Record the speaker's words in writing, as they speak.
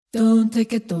Welcome to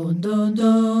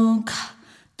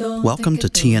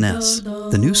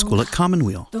TNS, the new school at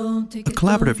Commonweal, a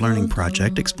collaborative learning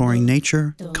project exploring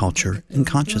nature, culture, and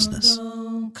consciousness.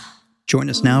 Join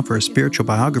us now for a spiritual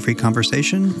biography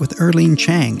conversation with Erlene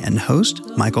Chiang and host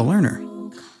Michael Lerner.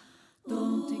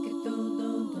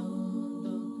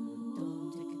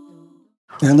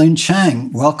 Erlene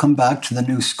Chiang, welcome back to the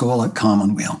new school at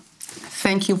Commonweal.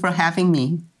 Thank you for having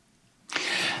me.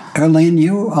 Erlene,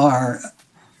 you are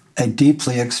a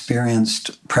deeply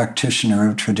experienced practitioner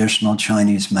of traditional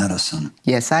Chinese medicine.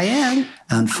 Yes, I am.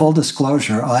 And full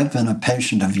disclosure, I've been a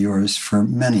patient of yours for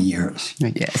many years.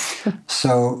 Yes.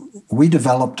 So we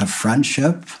developed a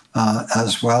friendship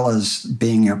as well as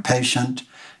being your patient.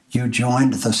 You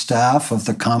joined the staff of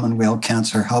the Commonweal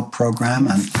Cancer Help Program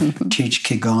and teach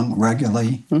Qigong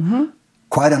regularly. Mm-hmm.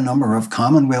 Quite a number of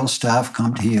Commonweal staff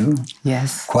come to you.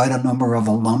 Yes. Quite a number of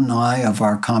alumni of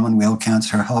our Commonweal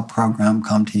Cancer Help Program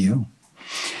come to you.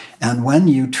 And when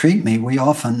you treat me, we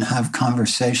often have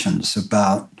conversations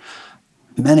about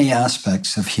many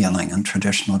aspects of healing in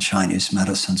traditional Chinese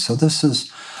medicine. So this is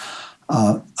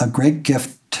a great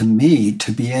gift to me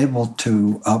to be able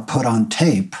to put on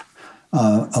tape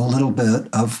a little bit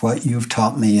of what you've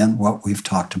taught me and what we've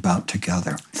talked about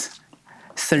together.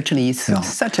 Certainly, it's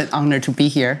such an honor to be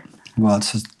here. Well,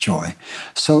 it's a joy.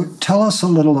 So tell us a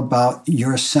little about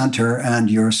your center and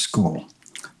your school.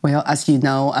 Well, as you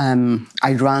know,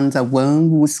 I run the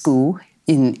Wenwu School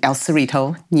in El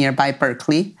Cerrito, nearby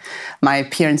Berkeley. My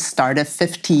parents started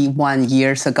 51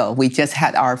 years ago. We just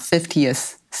had our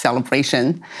 50th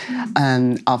celebration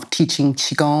of teaching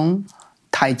Qigong,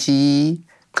 Tai Chi,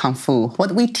 Kung Fu.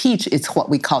 What we teach is what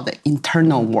we call the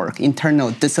internal work,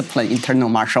 internal discipline, internal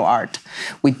martial art.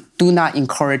 We do not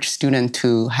encourage students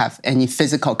to have any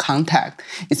physical contact.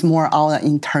 It's more all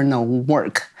internal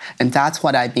work. And that's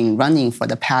what I've been running for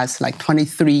the past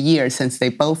 23 years since they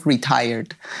both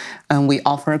retired. And we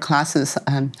offer classes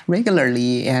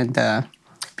regularly. And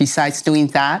besides doing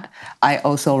that, I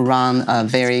also run a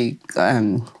very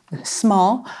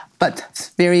small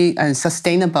but very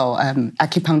sustainable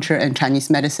acupuncture and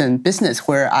Chinese medicine business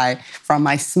where from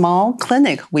my small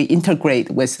clinic, we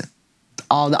integrate with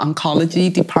all the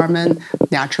oncology department,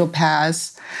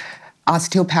 naturopaths,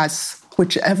 osteopaths,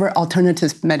 whichever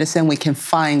alternative medicine we can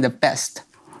find the best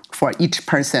for each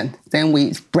person. Then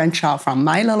we branch out from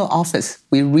my little office.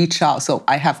 We reach out. So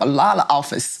I have a lot of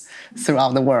offices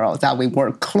throughout the world that we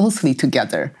work closely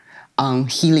together on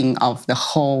healing of the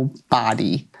whole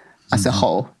body as a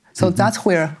whole. So that's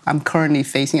where I'm currently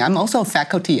facing. I'm also a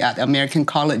faculty at American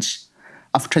College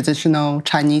of Traditional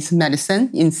Chinese Medicine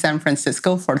in San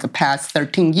Francisco for the past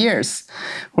 13 years,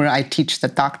 where I teach the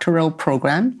doctoral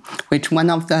program, which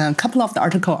couple of the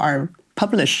articles are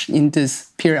published in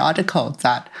this periodical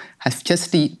that has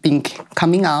just been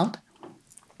coming out,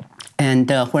 and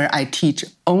where I teach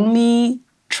only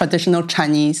traditional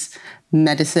Chinese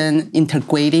medicine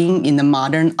integrating in the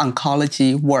modern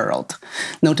oncology world.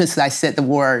 Notice I said the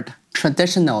word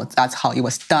traditional. That's how it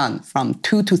was done from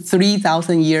 2,000 to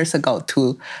 3,000 years ago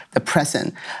to the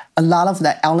present. A lot of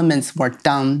the elements were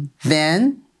done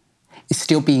then. It's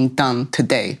still being done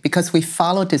today because we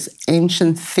follow this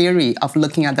ancient theory of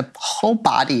looking at the whole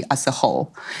body as a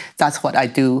whole. That's what I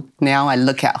do. Now I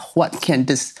look at what can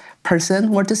this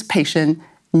person or this patient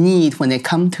need when they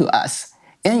come to us.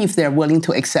 And if they're willing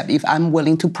to accept, if I'm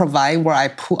willing to provide where I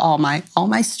pull all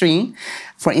my string.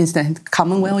 For instance,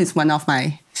 Commonweal is one of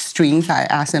my strings. I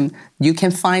ask them, you can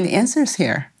find answers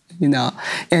here,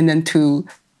 and then to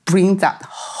bring that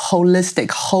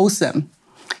holistic, wholesome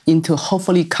into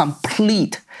hopefully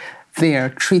complete their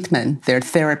treatment, their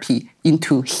therapy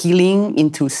into healing,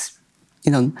 into,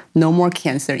 no more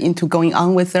cancer, into going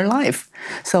on with their life.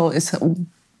 So it's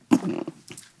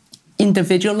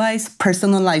individualized,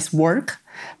 personalized work.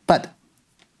 But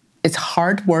it's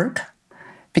hard work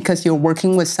because you're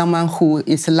working with someone who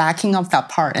is lacking of that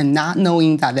part and not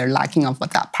knowing that they're lacking of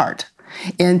that part.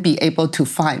 And be able to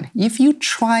find, if you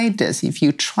try this, if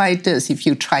you try this, if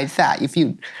you try that,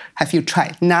 have you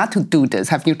tried not to do this,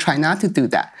 have you tried not to do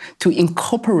that, to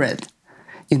incorporate,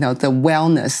 the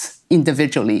wellness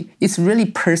individually. It's really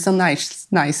personalized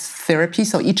therapy,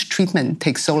 so each treatment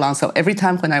takes so long. So every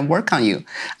time when I work on you,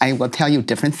 I will tell you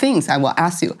different things. I will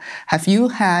ask you, have you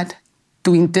had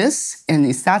doing this? And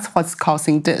is that what's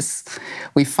causing this?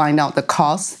 We find out the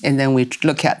cause, and then we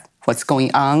look at what's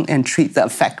going on and treat the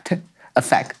effect,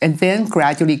 and then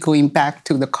gradually going back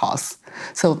to the cause.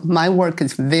 So my work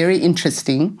is very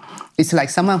interesting. It's like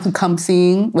someone who comes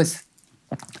in with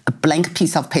a blank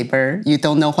piece of paper. You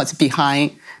don't know what's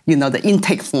behind, the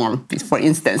intake form, for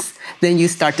instance. Then you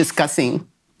start discussing.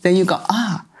 Then you go,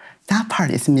 that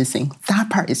part is missing. That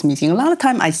part is missing. A lot of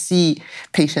time I see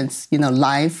patients,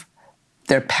 live,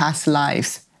 their past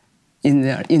lives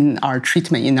in our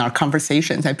treatment, in our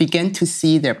conversations. I begin to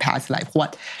see their past life,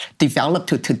 what developed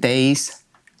to today's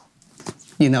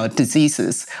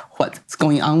diseases, what's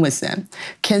going on with them.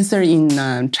 Cancer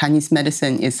in Chinese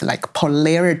medicine is like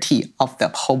polarity of the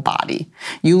whole body.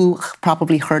 You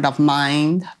probably heard of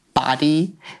mind,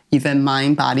 body, even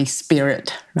mind, body,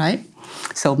 spirit, right?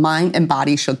 So mind and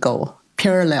body should go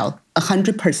parallel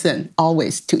 100%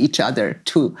 always to each other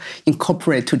to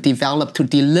incorporate, to develop, to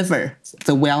deliver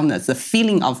the wellness, the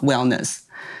feeling of wellness.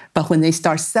 But when they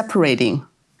start separating,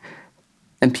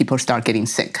 then people start getting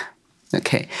sick.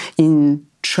 Okay. In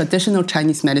traditional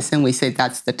Chinese medicine, we say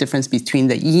that's the difference between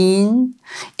the yin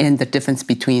and the difference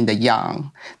between the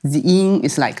yang. The yin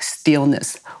is like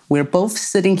stillness. We're both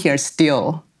sitting here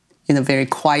still in a very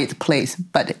quiet place,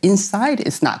 but inside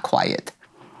it's not quiet.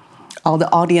 All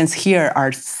the audience here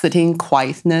are sitting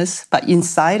quietness, but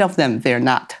inside of them, they're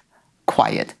not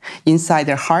quiet. Inside,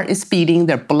 their heart is beating,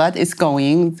 their blood is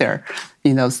going, their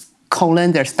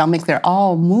colon, their stomach, they're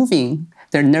all moving.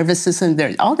 Their nervous system,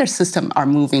 all their systems are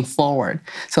moving forward.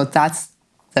 So that's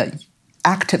the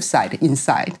active side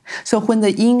inside. So when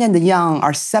the yin and the yang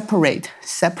are separate,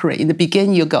 in the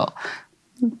beginning you go,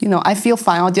 I feel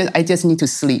fine, I just need to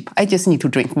sleep. I just need to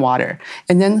drink water.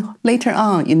 And then later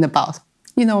on in about,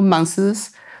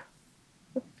 months,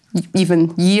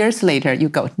 even years later, you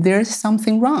go, there's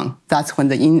something wrong. That's when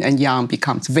the yin and yang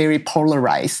becomes very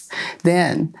polarized.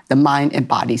 Then the mind and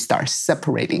body start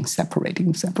separating.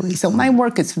 So my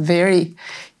work is very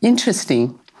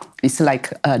interesting. It's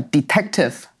like a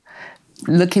detective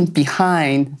looking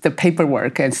behind the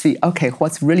paperwork and see, okay,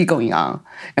 what's really going on?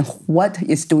 And what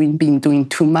is being doing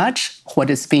too much? What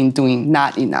is being doing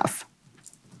not enough?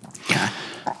 Yeah.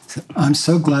 I'm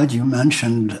so glad you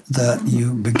mentioned that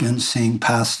you begin seeing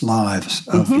past lives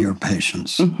of your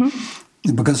patients,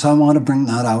 because I want to bring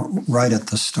that out right at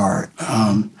the start.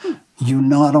 You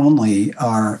not only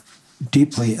are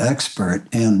deeply expert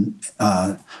in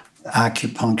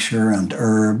acupuncture and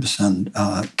herbs and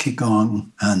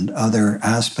qigong and other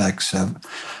aspects of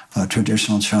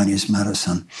traditional Chinese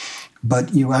medicine,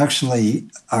 but you actually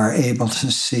are able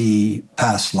to see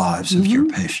past lives of your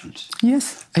patients.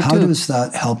 Yes, I do. How does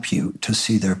that help you to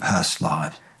see their past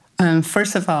lives?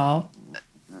 First of all,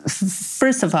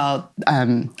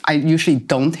 I usually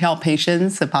don't tell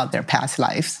patients about their past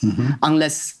lives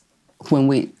unless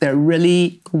when they're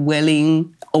really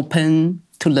willing, open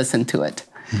to listen to it.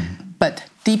 But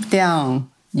deep down,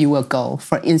 you will go,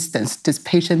 for instance, this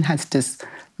patient has this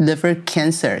liver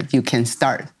cancer. You can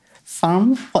start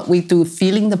from what we do,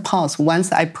 feeling the pulse.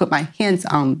 Once I put my hands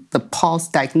on the pulse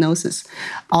diagnosis,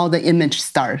 all the images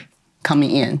start coming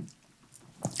in.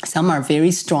 Some are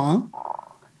very strong,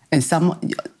 and some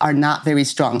are not very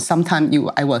strong. Sometimes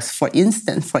for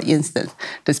instance,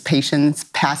 this patient's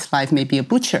past life may be a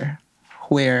butcher,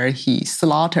 where he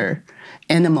slaughtered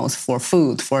animals for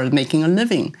food, for making a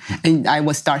living. And I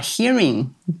will start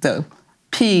hearing the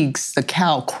pigs, the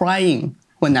cow crying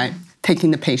when I'm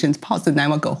taking the patient's pulse, and I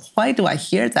will go, why do I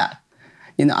hear that?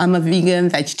 I'm a vegan,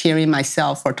 vegetarian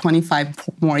myself for 25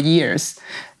 more years.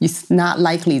 It's not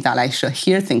likely that I should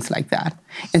hear things like that.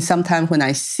 And sometimes when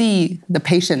I see the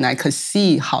patient, I could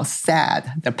see how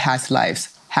sad their past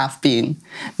lives have been.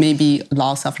 Maybe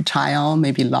loss of a child,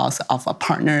 maybe loss of a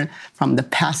partner from the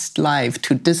past life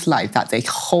to this life that they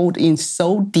hold in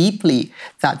so deeply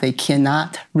that they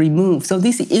cannot remove. So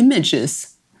these images,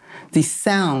 these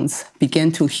sounds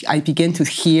I begin to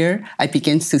hear, I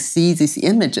begin to see these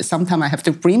images. Sometimes I have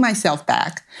to bring myself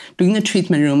back during the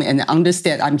treatment room and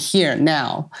understand I'm here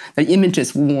now. The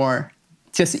images were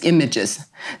just images.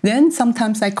 Then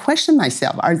sometimes I question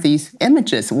myself, are these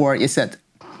images, or is it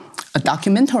a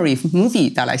documentary movie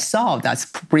that I saw that's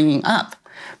bringing up?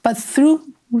 But through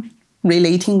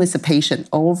relating with the patient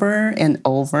over and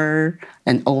over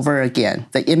and over again,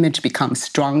 the image becomes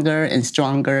stronger and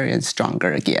stronger and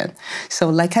stronger again. So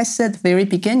like I said at the very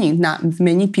beginning, not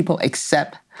many people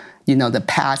accept, the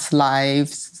past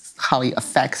lives, how it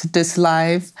affects this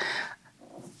life.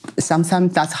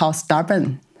 Sometimes that's how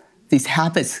stubborn these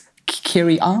habits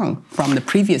carry on from the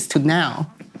previous to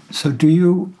now. So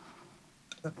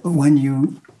when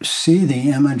you see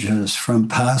the images from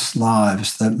past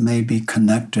lives that may be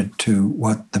connected to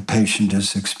what the patient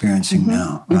is experiencing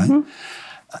now, right?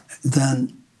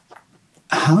 Then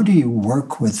how do you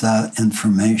work with that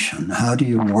information? How do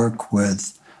you work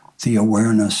with the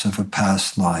awareness of a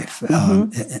past life?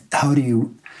 How do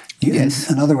you, Yes.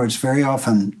 In other words, very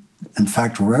often in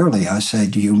fact, rarely I say,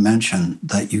 do you mention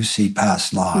that you see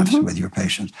past lives with your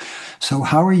patients? So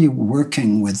how are you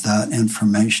working with that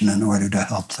information in order to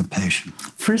help the patient?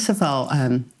 First of all,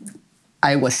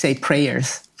 I would say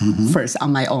prayers first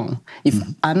on my own. If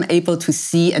I'm able to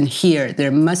see and hear,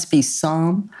 there must be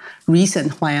some reason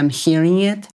why I'm hearing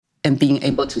it and being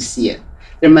able to see it.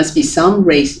 There must be some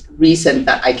reason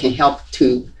that I can help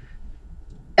to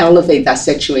elevate that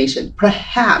situation.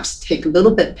 Perhaps take a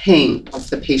little bit pain of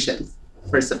the patient,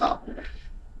 first of all.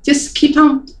 Just keep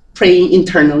on praying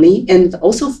internally, and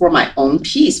also for my own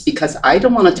peace, because I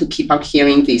don't want to keep on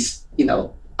hearing these,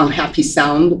 unhappy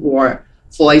sound or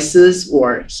voices,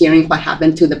 or hearing what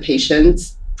happened to the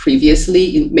patients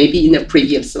previously, maybe in the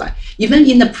previous life. Even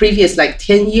in the previous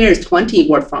 10 years, 20,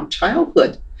 or from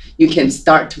childhood, you can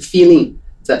start to feeling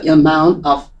the amount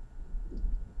of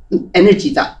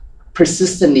energy that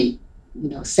persistently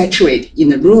saturate in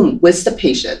the room with the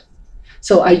patient.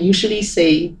 So I usually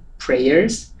say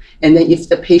prayers, and then if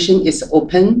the patient is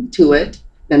open to it,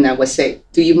 then I would say,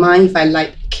 do you mind if I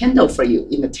light a candle for you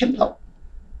in the temple?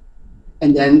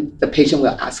 And then the patient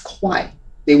will ask why.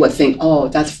 They will think, oh,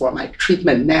 that's for my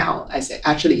treatment now. I say,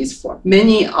 actually, it's for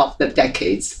many of the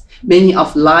decades, many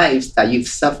of lives that you've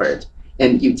suffered,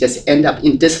 and you just end up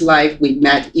in this life, we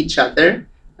met each other,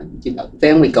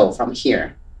 then we go from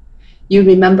here. You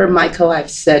remember, Michael,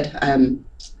 I've said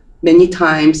many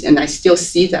times, and I still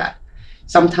see that.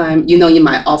 Sometimes, in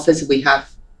my office, we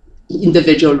have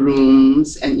individual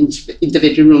rooms, and in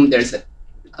individual room, there's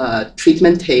a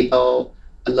treatment table,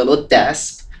 a little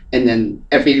desk, and then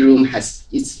every room has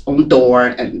its own door,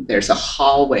 and there's a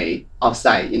hallway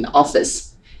outside in the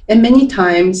office. And many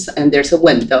times, and there's a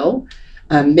window,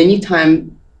 many times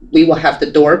we will have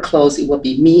the door closed. It will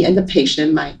be me and the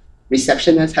patient. My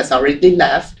receptionist has already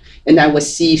left, and I will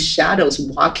see shadows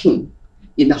walking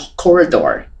in the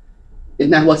corridor.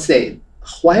 And I will say,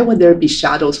 why would there be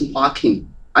shadows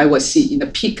walking? I will see in the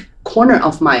peak corner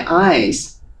of my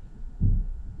eyes.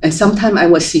 And sometimes I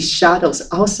will see shadows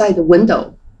outside the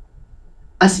window,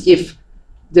 as if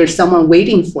there's someone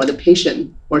waiting for the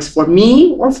patient, or it's for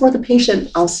me or for the patient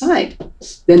outside.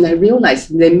 Then I realize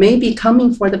they may be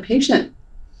coming for the patient.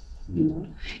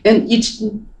 And each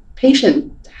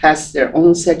patient has their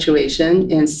own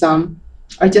situation, and some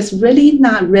are just really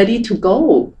not ready to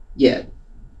go yet.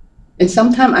 And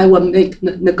sometimes I will make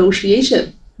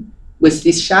negotiation with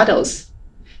these shadows.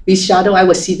 These shadows, I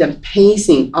will see them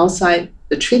pacing outside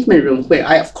the treatment room, where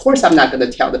of course, I'm not going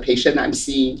to tell the patient I'm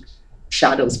seeing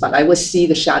shadows, but I will see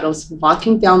the shadows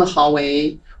walking down the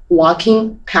hallway,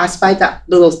 walking past by that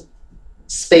little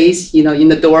space, in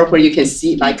the door where you can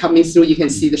see light coming through, you can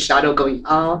see the shadow going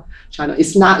out. Shadow.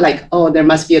 It's not like, oh, there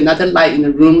must be another light in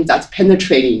the room that's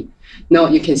penetrating. No,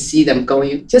 you can see them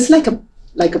going, just like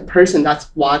a person that's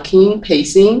walking,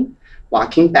 pacing,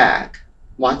 walking back,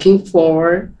 walking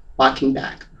forward, walking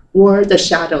back. Or the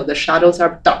shadows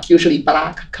are dark, usually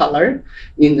black color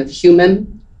in the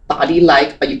human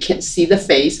body-like, but you can't see the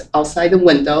face outside the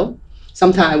window.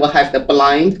 Sometimes I will have the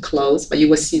blind closed, but you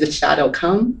will see the shadow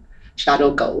come,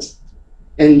 shadow goes.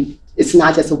 And it's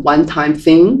not just a one-time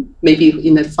thing. Maybe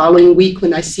in the following week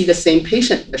when I see the same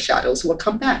patient, the shadows will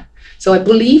come back. So I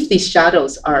believe these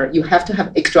shadows you have to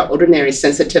have extraordinary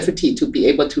sensitivity to be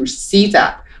able to see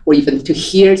that, or even to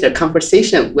hear their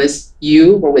conversation with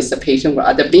you or with the patient or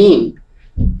other being.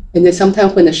 And then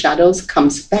sometimes when the shadows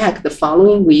comes back the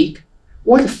following week,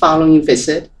 or the following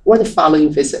visit,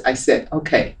 I said,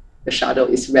 okay, the shadow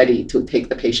is ready to take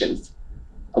the patient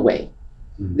away.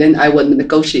 Then I would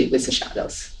negotiate with the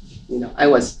shadows. I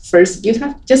was first, you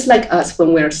have, just like us,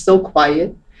 when we're so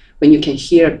quiet, when you can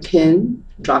hear a pin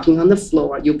dropping on the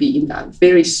floor, you'll be in that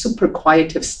very super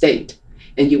quietive state,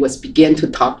 and you will begin to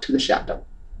talk to the shadow.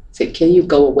 Say, can you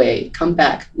go away? Come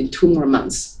back in 2 more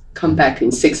months. Come back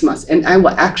in 6 months. And I will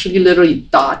actually literally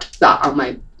dot that on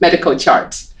my medical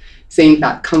charts, saying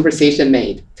that conversation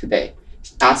made today,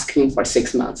 asking for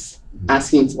 6 months,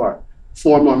 asking for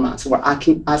 4 more months, or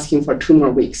asking for 2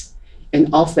 more weeks. And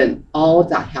often all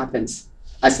that happens,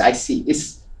 as I see,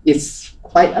 it's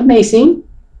quite amazing.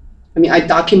 I mean, I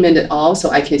document it all so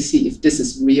I can see if this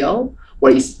is real or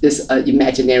is this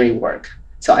imaginary work.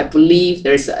 So I believe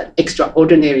there's an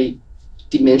extraordinary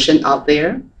dimension out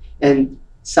there, and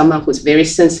someone who's very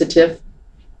sensitive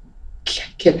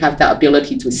can have the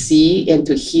ability to see and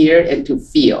to hear and to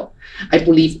feel. I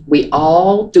believe we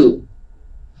all do.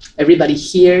 Everybody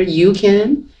here, you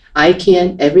can, I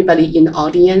can, everybody in the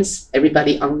audience,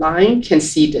 everybody online can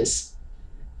see this.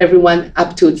 Everyone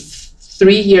up to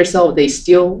 3 years old, they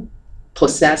still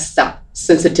possess that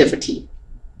sensitivity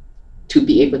to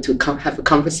be able to have a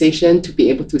conversation, to be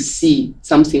able to see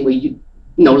something where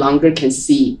no longer can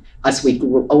see as we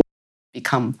grow older,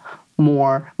 become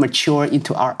more mature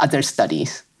into our other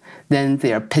studies. Then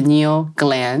their pineal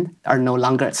gland are no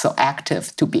longer so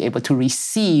active to be able to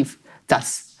receive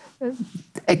that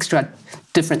extra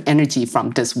different energy from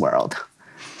this world.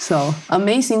 So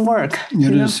amazing work.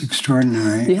 It is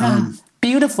extraordinary. Yeah,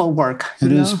 beautiful work.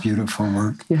 It is beautiful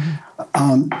work. Yeah.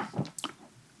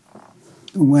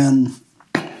 When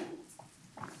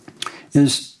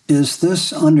is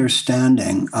this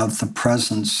understanding of the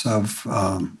presence of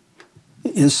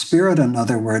is spirit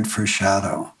another word for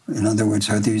shadow? In other words,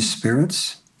 are these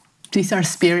spirits? These are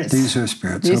spirits. These are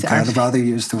spirits. Okay, I'd rather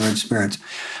use the word spirits.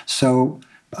 So,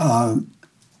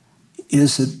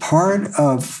 is it part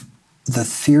of the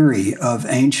theory of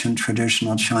ancient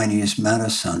traditional Chinese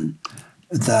medicine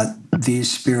that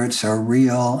these spirits are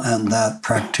real and that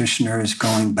practitioners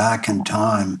going back in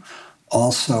time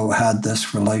also had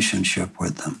this relationship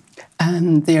with them?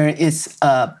 And there is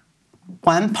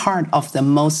one part of the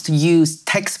most used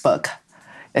textbook.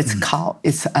 It's called,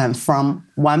 from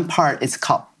one part, it's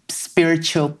called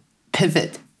Spiritual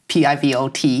Pivot,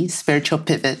 P-I-V-O-T, Spiritual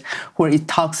Pivot, where it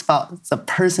talks about the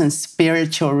person's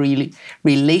spiritual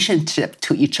relationship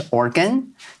to each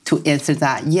organ. To answer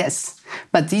that, yes.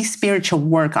 But these spiritual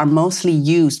work are mostly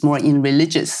used more in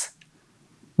religious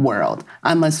world.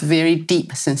 I'm a very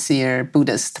deep, sincere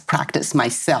Buddhist practice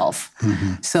myself.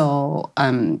 Mm-hmm. So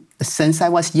since I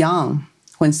was young,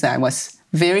 when I was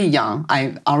very young,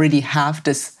 I already have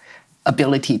this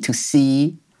ability to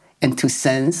see and to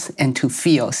sense and to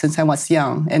feel since I was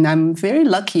young. And I'm very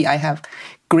lucky I have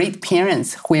great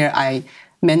parents where I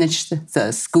managed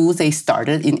the school they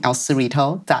started in El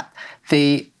Cerrito, that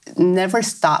they never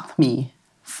stopped me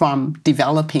from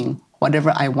developing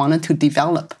whatever I wanted to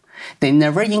develop. They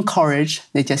never encourage,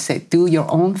 they just say, do your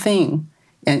own thing.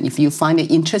 And if you find it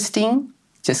interesting,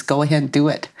 just go ahead and do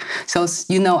it. So,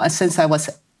 since I was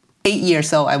 8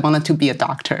 years old, I wanted to be a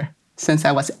doctor. Since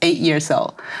I was 8 years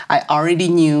old, I already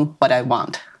knew what I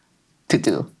want to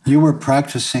do. You were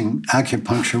practicing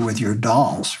acupuncture with your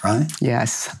dolls, right?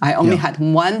 Yes. I only had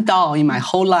one doll in my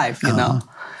whole life, you know.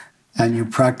 And you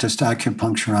practiced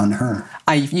acupuncture on her.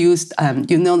 I used,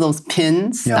 those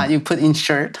pins that you put in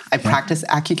shirt. I practiced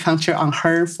acupuncture on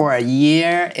her for 1.5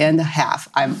 years.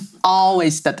 I'm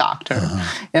always the doctor.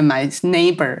 And my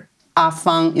neighbor,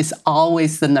 Fang, is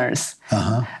always the nurse.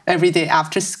 Every day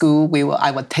after school,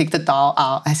 I would take the doll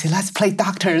out. I say, let's play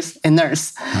doctors and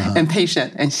nurse and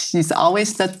patient. And she's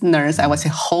always the nurse. I would say,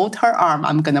 hold her arm.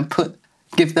 I'm going to put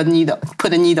a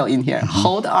needle in here.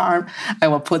 Hold arm, I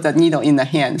will put the needle in the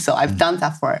hand. So I've done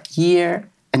that for 1.5 years.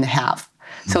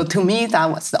 So to me, that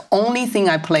was the only thing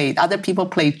I played. Other people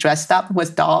play dressed up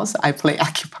with dolls. I play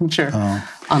acupuncture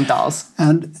on dolls.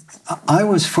 And I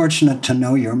was fortunate to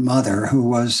know your mother, who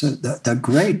was a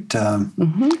great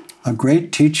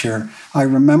teacher. I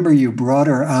remember you brought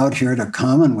her out here to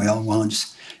Commonweal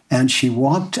once, and she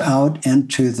walked out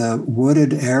into the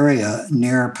wooded area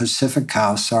near Pacific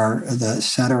House, the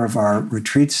center of our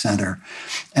retreat center.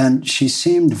 And she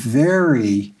seemed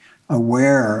very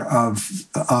aware of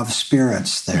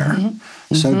spirits there.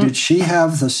 So did she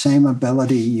have the same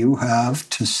ability you have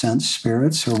to sense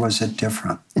spirits, or was it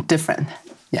different? Different,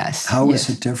 yes. How was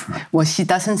it different? Well, she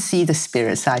doesn't see the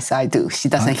spirits as I do. She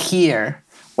doesn't hear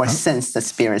or sense the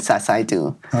spirits as I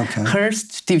do. Okay. Her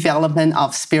development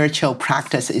of spiritual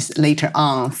practice is later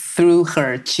on through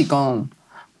her Qigong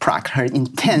practice, her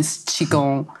intense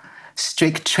Qigong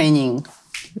strict training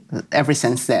ever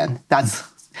since then. That's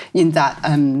in that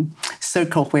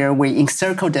circle where we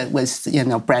encircled it with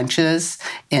branches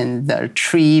and the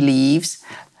tree leaves.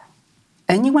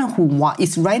 Anyone who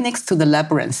it's right next to the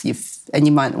labyrinth, if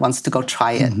anyone wants to go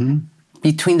try it.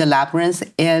 Between the labyrinth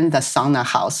and the sauna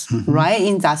house, right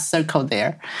in that circle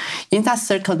there. In that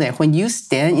circle there, when you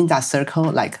stand in that circle,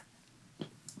 like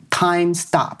time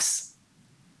stops.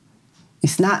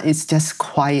 It's just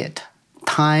quiet.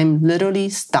 Time literally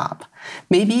stop.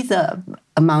 Maybe the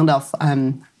amount of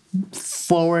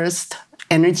forest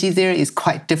energy there is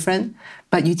quite different,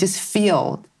 but you just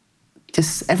feel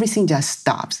everything just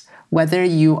stops. Whether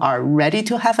you are ready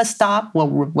to have a stop or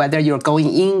whether you're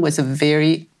going in with a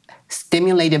very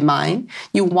stimulated mind,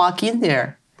 you walk in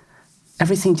there,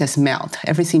 everything just melt,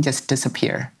 everything just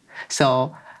disappear.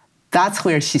 So that's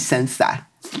where she sensed that.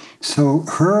 So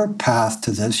her path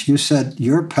to this, you said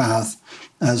your path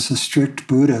as a strict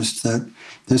Buddhist, that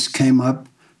this came up,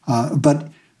 but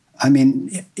I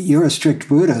mean, you're a strict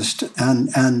Buddhist,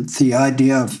 and the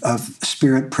idea of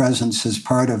spirit presence is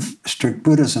part of strict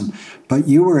Buddhism, but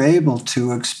you were able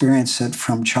to experience it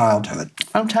from childhood.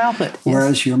 From childhood, yes.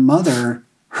 Whereas your mother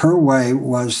her way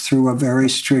was through a very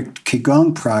strict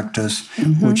Qigong practice,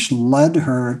 which led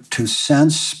her to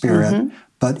sense spirit,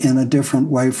 but in a different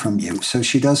way from you. So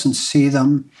she doesn't see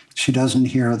them, she doesn't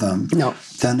hear them. No.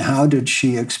 Then how did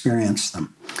she experience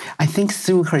them? I think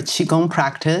through her Qigong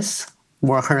practice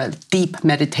or her deep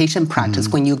meditation practice,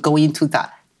 when you go into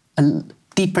that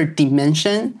deeper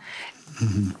dimension,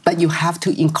 but you have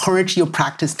to encourage your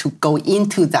practice to go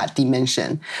into that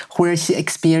dimension where she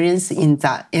experienced in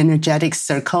that energetic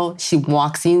circle. She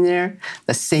walks in there,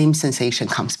 the same sensation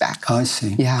comes back. I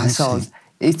see. Yeah, it's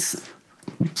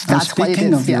that's what it is.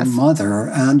 Speaking of your mother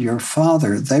and your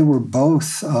father, they were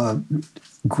both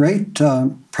great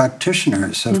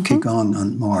practitioners of Qigong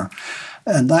and more.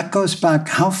 And that goes back,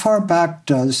 how far back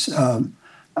does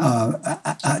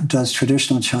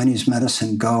traditional Chinese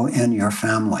medicine go in your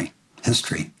family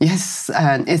history? Yes,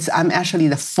 and I'm actually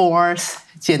the fourth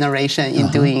generation in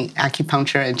doing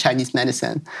acupuncture and Chinese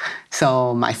medicine.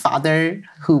 So my father,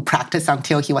 who practiced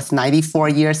until he was 94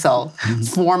 years old,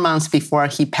 4 months before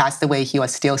he passed away, he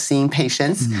was still seeing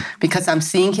patients. Because I'm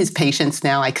seeing his patients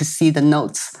now, I could see the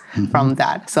notes from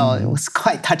that. So it was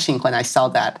quite touching when I saw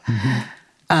that.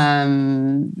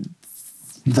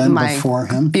 Before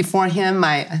him? Before him,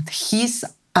 his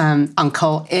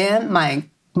uncle and my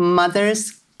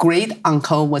mother's great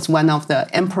uncle was one of the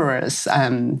emperor's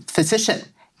physician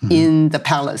in the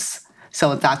palace.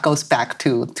 So that goes back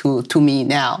to me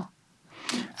now.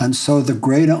 And so the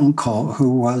great uncle, who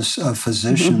was a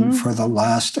physician for the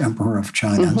last emperor of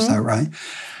China, is that right?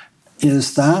 Did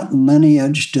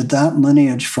that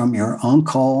lineage from your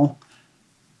uncle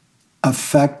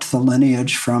affect the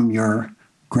lineage from your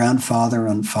grandfather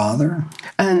and father?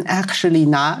 And actually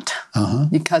not,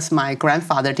 because my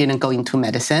grandfather didn't go into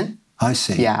medicine. I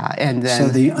see. Yeah, and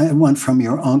then it went from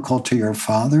your uncle to your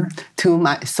father? To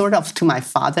my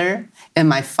father, and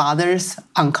my father's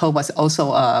uncle was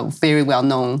also a very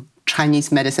well-known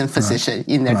Chinese medicine physician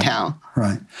in their town.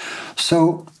 Right.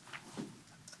 So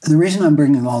the reason I'm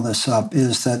bringing all this up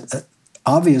is that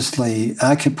obviously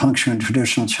acupuncture and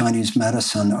traditional Chinese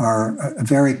medicine are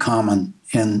very common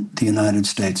in the United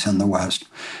States and the West.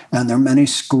 And there are many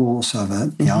schools of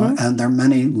it, and there are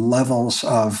many levels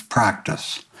of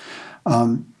practice.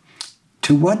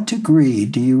 To what degree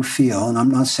do you feel, and I'm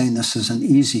not saying this is an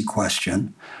easy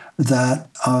question,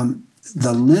 that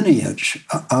the lineage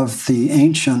of the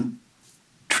ancient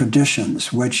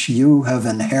traditions which you have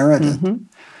inherited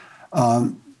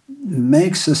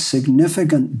makes a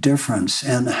significant difference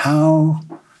in how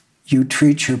you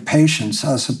treat your patients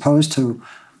as opposed to,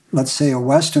 let's say, a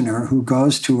Westerner who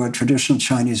goes to a traditional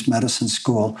Chinese medicine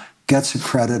school, gets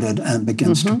accredited, and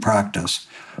begins to practice?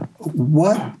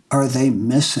 What are they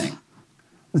missing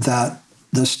that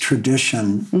this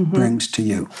tradition brings to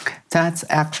you? That's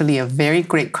actually a very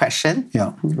great question.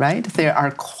 Yeah. Right? There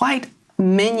are quite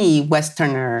many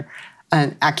Westerner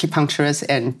acupuncturists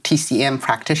and TCM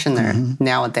practitioners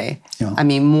nowadays. Yeah. I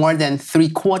mean, more than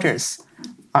 3/4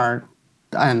 are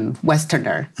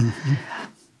Westerner.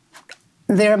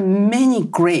 There are many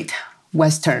great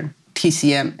Western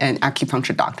TCM and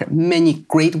acupuncture doctor, many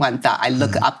great ones that I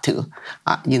look up to,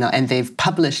 and they've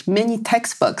published many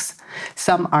textbooks.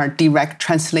 Some are direct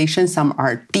translations, some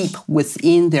are deep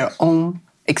within their own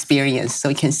experience. So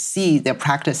you can see their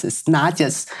practice is not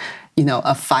just,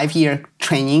 a 5-year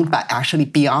training, but actually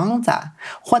beyond that.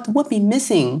 What would be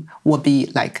missing would be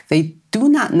like they do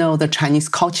not know the Chinese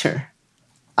culture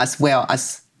as well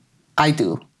as I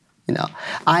do.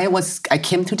 I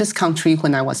came to this country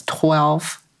when I was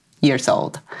 12 years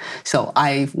old. So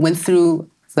I went through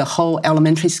the whole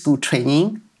elementary school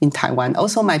training in Taiwan.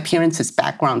 Also, my parents'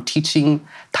 background teaching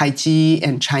Tai Chi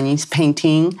and Chinese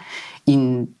painting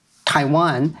in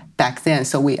Taiwan back then.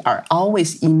 So we are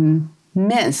always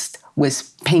immersed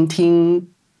with painting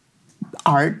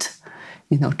art,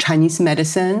 Chinese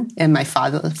medicine. And my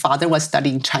father was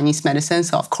studying Chinese medicine.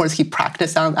 So of course he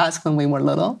practiced on us when we were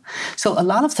little. So a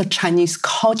lot of the Chinese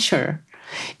culture,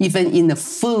 even in the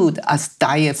food as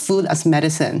diet, food as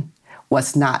medicine,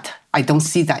 was not. I don't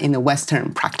see that in the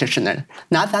Western practitioner.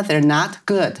 Not that they're not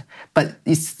good, but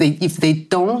if they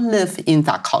don't live in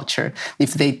that culture,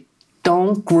 if they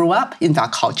don't grow up in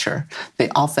that culture, they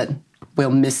often will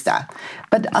miss that.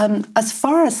 But as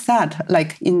far as that,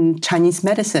 like in Chinese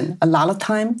medicine, a lot of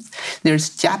times there's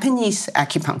Japanese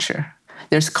acupuncture,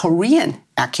 there's Korean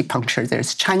acupuncture,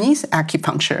 there's Chinese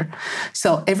acupuncture.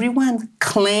 So everyone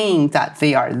claims that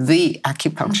they are the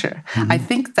acupuncture. I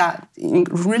think that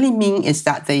really mean is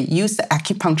that they use the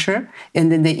acupuncture and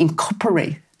then they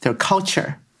incorporate their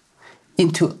culture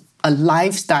into a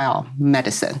lifestyle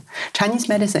medicine. Chinese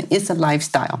medicine is a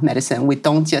lifestyle medicine. We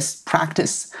don't just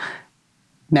practice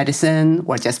medicine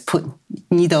or just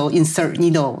insert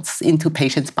needles into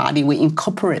patient's body. We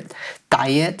incorporate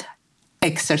diet,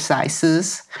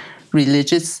 exercises,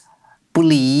 religious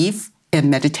belief, and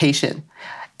meditation,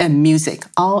 and music,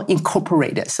 all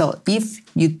incorporated. So if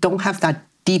you don't have that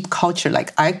deep culture,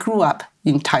 like I grew up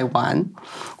in Taiwan,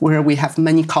 where we have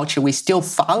many culture we still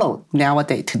follow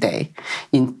today.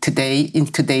 In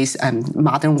today's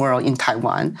modern world in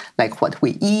Taiwan, like what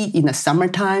we eat in the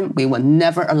summertime, we were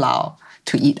never allowed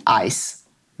to eat ice,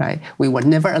 right? We were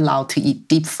never allowed to eat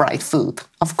deep fried food.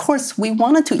 Of course, we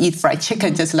wanted to eat fried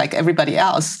chicken just like everybody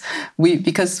else,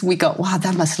 because we go, wow,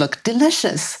 that must look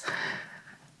delicious.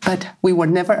 But we were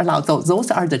never allowed those. Those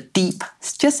are the deep,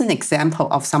 just an example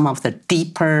of some of the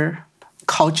deeper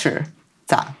culture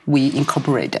that we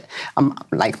incorporated.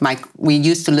 We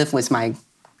used to live with my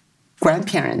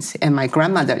grandparents, and my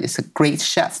grandmother is a great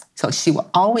chef. So she will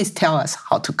always tell us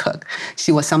how to cook.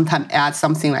 She will sometimes add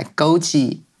something like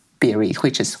goji berry,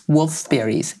 which is wolf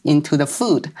berries, into the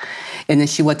food. And then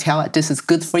she will tell us, this is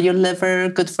good for your liver,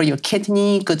 good for your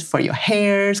kidney, good for your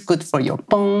hairs, good for your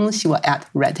bones. She will add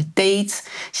red dates.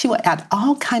 She will add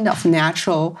all kind of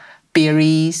natural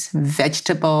berries,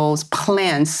 vegetables,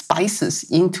 plants, spices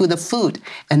into the food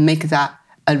and make that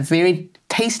a very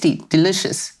tasty,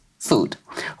 delicious food.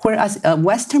 Whereas a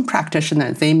Western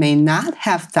practitioner, they may not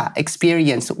have that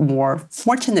experience or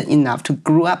fortunate enough to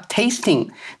grow up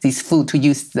tasting this food, to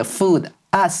use the food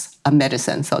as a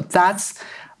medicine. So that's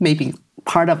maybe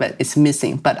part of it is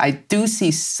missing. But I do see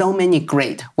so many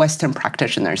great Western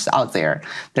practitioners out there.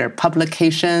 Their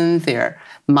publications, their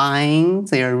mind,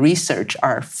 their research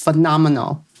are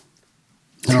phenomenal.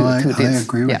 I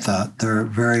agree with that. They're a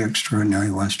very extraordinary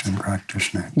Western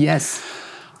practitioner. Yes.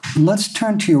 Let's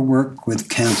turn to your work with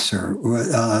cancer.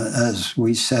 As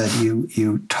we said,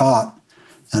 you taught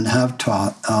and have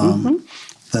taught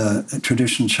the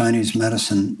traditional Chinese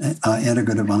medicine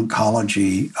integrative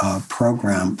oncology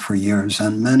program for years,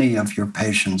 and many of your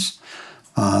patients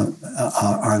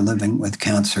are living with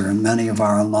cancer, and many of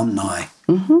our alumni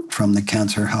from the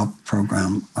Cancer Help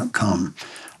program come.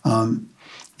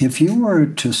 If you were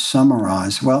to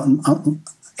summarize,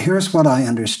 here's what I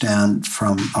understand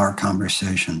from our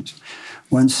conversations.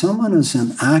 When someone is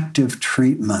in active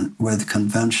treatment with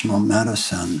conventional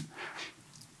medicine,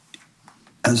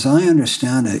 as I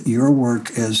understand it, your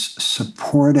work is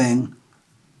supporting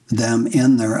them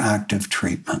in their active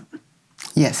treatment.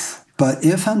 Yes. But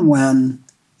if and when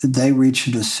they reach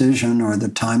a decision or the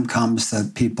time comes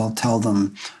that people tell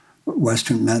them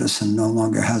Western medicine no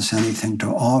longer has anything to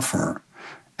offer,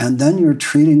 and then you're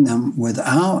treating them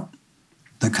without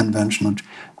the conventional,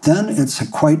 then it's a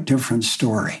quite different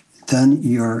story. Then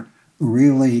you're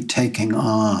really taking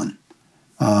on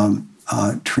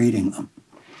treating them.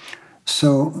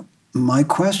 So my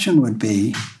question would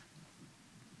be,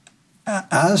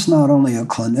 as not only a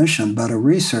clinician, but a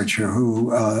researcher who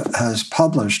has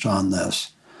published on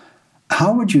this,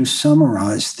 how would you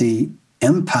summarize the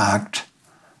impact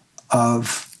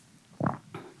of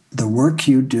the work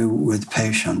you do with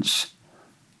patients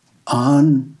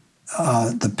on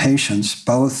the patients,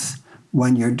 both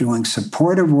when you're doing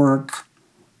supportive work,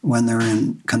 when they're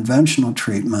in conventional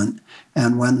treatment,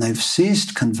 and when they've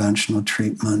ceased conventional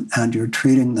treatment and you're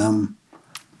treating them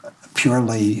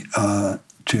purely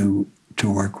to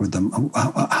work with them?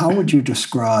 How would you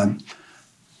describe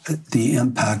the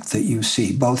impact that you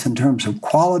see, both in terms of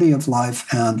quality of life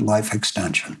and life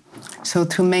extension? So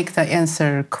to make the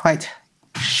answer quite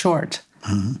short,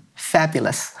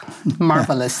 fabulous,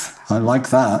 marvelous. I like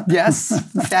that. Yes,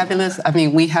 fabulous. I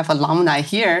mean, we have alumni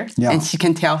here, and she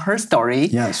can tell her story.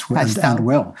 Yes, and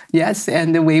will. Yes,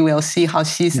 and we will see how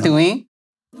she's doing.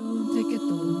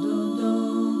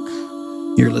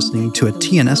 You're listening to a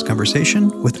TNS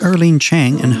conversation with Erlene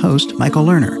Chiang and host Michael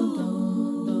Lerner.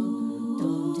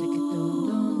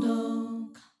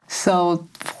 So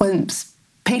when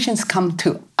patients come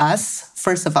to us,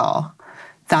 first of all,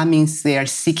 that means they are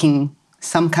seeking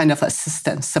some kind of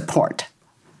assistance, support,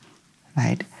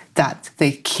 right, that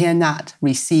they cannot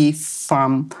receive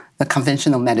from the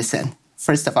conventional medicine,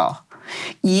 first of all.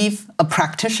 If a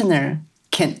practitioner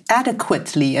can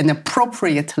adequately and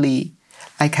appropriately,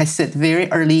 like I said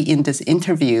very early in this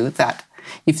interview, that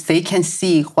if they can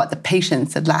see what the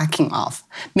patients are lacking of,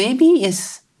 maybe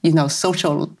it's,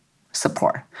 social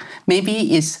support,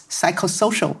 maybe it's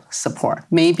psychosocial support,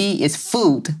 maybe it's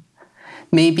food,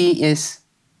 maybe it's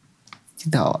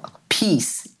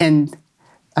peace and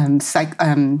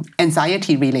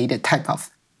anxiety-related type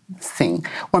of thing.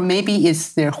 Or maybe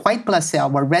it's their white blood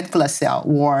cell or red blood cell,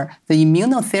 or the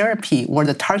immunotherapy or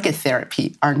the target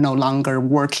therapy are no longer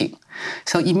working.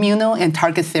 So immuno and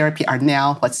target therapy are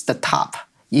now what's the top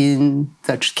in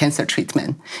the cancer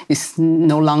treatment. It's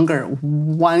no longer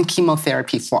one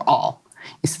chemotherapy for all.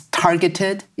 It's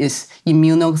targeted, it's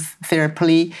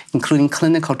immunotherapy, including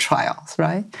clinical trials,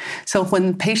 right? So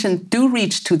when patients do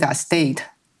reach to that state,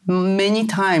 many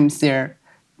times their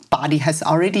body has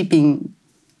already been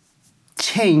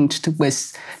changed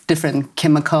with different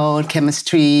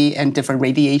chemistry, and different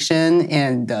radiation,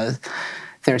 and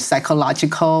their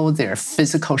psychological, their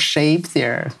physical shape,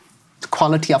 their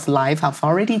quality of life have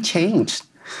already changed.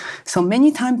 So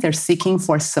many times they're seeking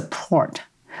for support.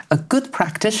 A good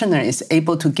practitioner is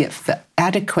able to give the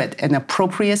adequate and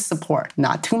appropriate support,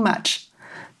 not too much,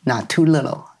 not too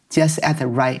little, just at the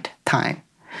right time.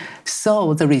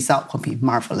 So the result will be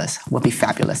marvelous, will be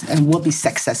fabulous, and will be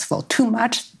successful. Too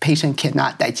much, patient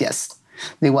cannot digest.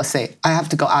 They will say, I have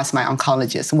to go ask my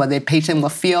oncologist. Well, the patient will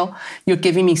feel, you're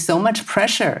giving me so much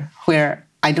pressure where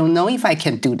I don't know if I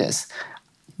can do this.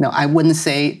 No, I wouldn't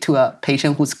say to a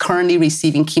patient who's currently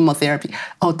receiving chemotherapy,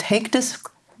 oh, take this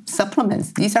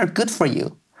supplements. These are good for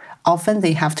you. Often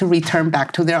they have to return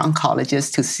back to their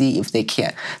oncologist to see if they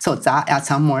can. So that adds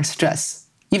on more stress.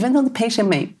 Even though the patient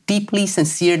may deeply,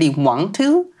 sincerely want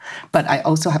to, but I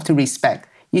also have to respect,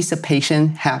 is the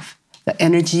patient have the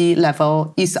energy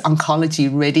level, is oncology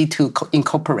ready to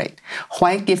incorporate?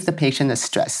 Why give the patient the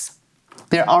stress?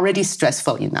 They're already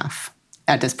stressful enough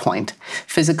at this point.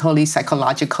 Physically,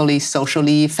 psychologically,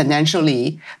 socially,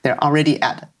 financially, they're already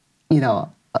at,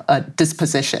 a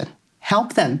disposition.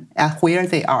 Help them at where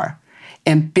they are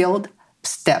and build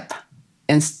step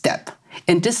and step.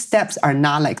 And these steps are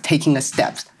not like taking a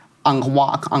step on a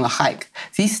walk, on a hike.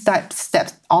 These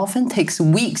steps often takes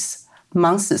weeks,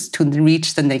 months to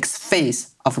reach the next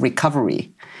phase of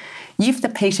recovery. If the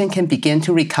patient can begin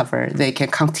to recover, they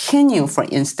can continue, for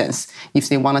instance, if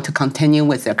they wanted to continue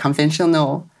with their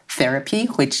conventional therapy,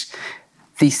 which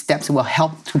these steps will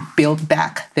help to build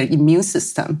back their immune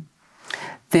system,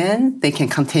 then they can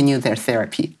continue their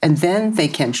therapy, and then they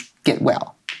can get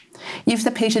well. If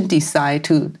the patient decide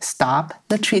to stop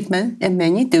the treatment, and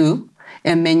many do,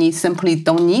 and many simply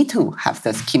don't need to have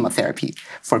this chemotherapy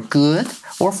for good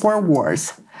or for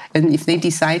worse, and if they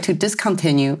decide to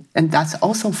discontinue, and that's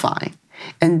also fine.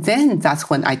 And then that's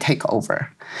when I take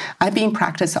over. I've been in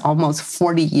practice almost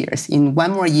 40 years. In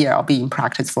one more year, I'll be in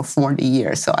practice for 40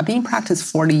 years. So I've been in practice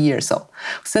 40 years. So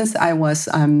since I was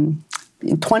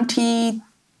 20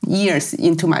 years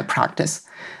into my practice,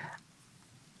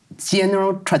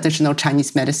 general traditional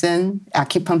Chinese medicine,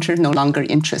 acupuncture no longer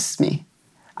interests me.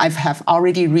 I have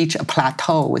already reached a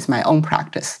plateau with my own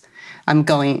practice. I'm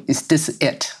going, is this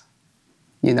it?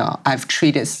 I've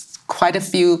treated quite a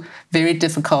few very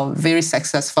difficult, very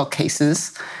successful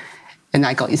cases. And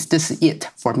I go, is this it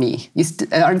for me?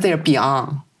 Are there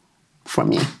beyond for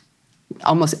me?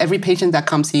 Almost every patient that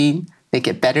comes in, they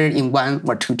get better in 1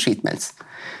 or 2 treatments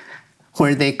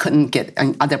where they couldn't get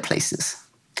in other places.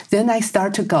 Then I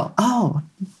start to go,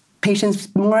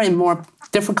 patients, more and more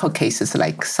difficult cases,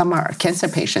 like some are cancer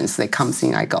patients, they come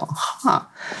in, I go,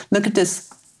 look at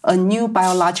this, a new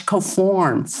biological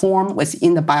form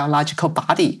within the biological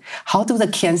body. How do the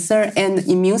cancer and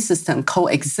the immune system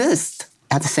coexist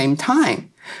at the same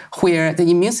time, where the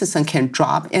immune system can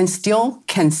drop and still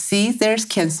can see there's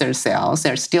cancer cells,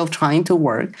 they're still trying to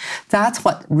work. That's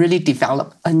what really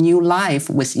developed a new life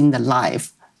within the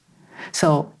life.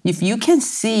 So if you can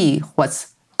see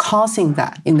what's causing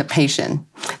that in the patient,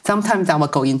 sometimes that will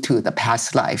go into the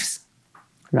past lives,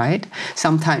 right?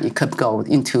 Sometimes it could go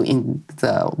into, in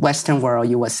the Western world,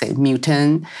 you would say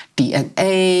mutant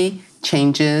DNA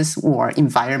changes or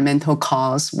environmental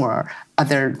cause or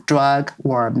other drug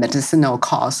or medicinal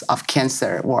cause of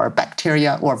cancer or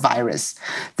bacteria or virus.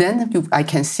 Then I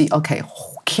can see, okay,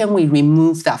 can we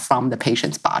remove that from the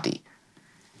patient's body?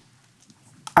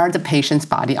 Are the patient's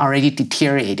body already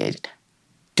deteriorated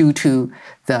due to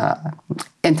the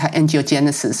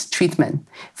anti-angiogenesis treatment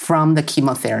from the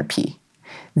chemotherapy?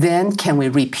 Then can we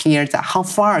repair that? How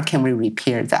far can we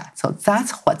repair that? So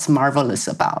that's what's marvelous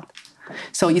about.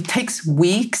 So it takes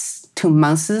weeks to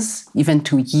months, even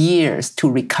to years to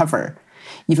recover,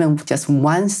 even just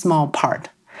one small part.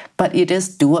 But it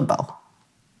is doable.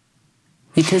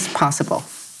 It is possible.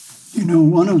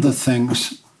 One of the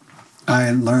things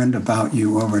I learned about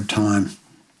you over time,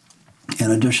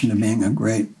 in addition to being a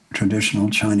great traditional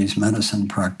Chinese medicine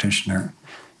practitioner,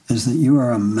 is that you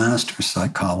are a master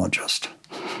psychologist,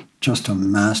 just a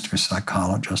master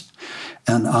psychologist.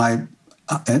 And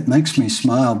it makes me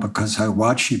smile because I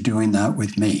watch you doing that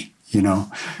with me,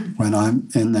 when I'm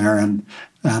in there. And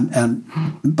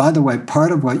by the way,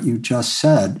 part of what you just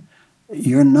said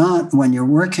you're not, when you're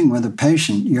working with a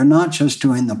patient, you're not just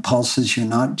doing the pulses, you're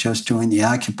not just doing the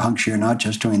acupuncture, you're not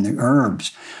just doing the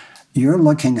herbs. You're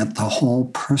looking at the whole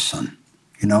person,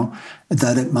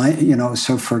 that it might,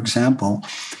 so for example,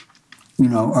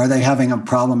 are they having a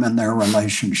problem in their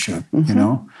relationship?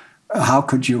 How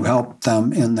could you help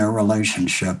them in their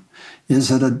relationship? Is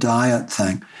it a diet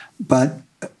thing? But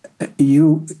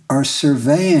you are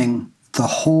surveying the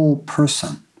whole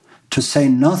person, to say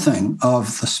nothing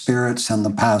of the spirits and the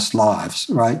past lives,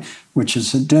 right? Which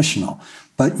is additional.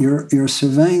 But you're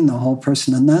surveying the whole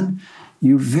person, and then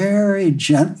you very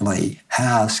gently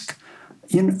ask,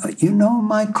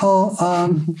 Michael,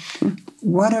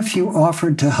 what if you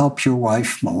offered to help your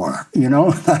wife more?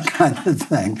 That kind of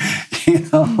thing.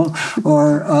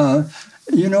 Or,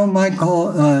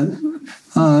 Michael,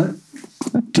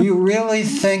 do you really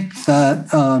think that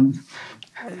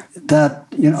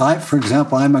for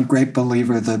example, I'm a great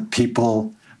believer that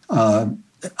people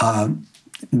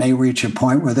may reach a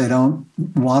point where they don't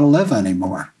want to live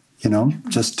anymore,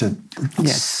 just a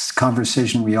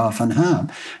conversation we often have.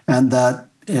 And that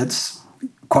it's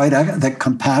that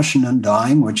compassion in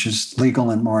dying, which is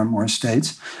legal in more and more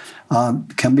states,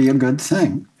 can be a good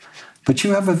thing. But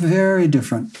you have a very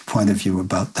different point of view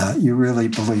about that. You really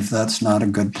believe that's not a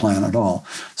good plan at all.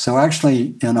 So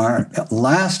actually, in our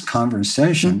last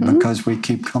conversation, because we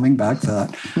keep coming back to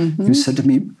that, you said to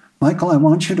me, Michael, I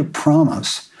want you to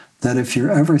promise that if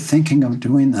you're ever thinking of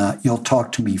doing that, you'll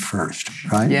talk to me first,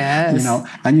 right? Yes.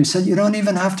 And you said, you don't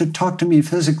even have to talk to me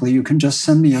physically. You can just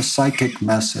send me a psychic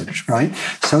message, right?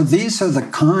 So these are the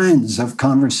kinds of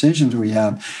conversations we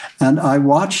have. And I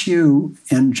watch you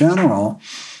in general,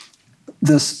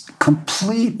 this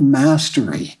complete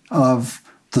mastery of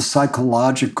the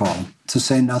psychological, to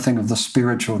say nothing of the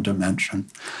spiritual dimension.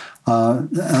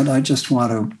 And I just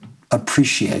want to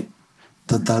appreciate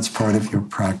that that's part of your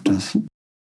practice.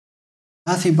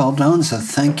 Matthew Baldonza,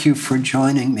 thank you for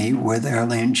joining me with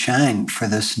Erlene Chiang for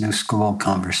this New School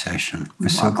conversation. We're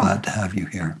so glad to have you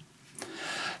here.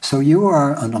 So you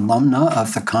are an alumna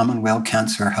of the Commonwealth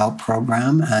Cancer Help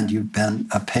Program, and you've been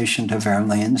a patient of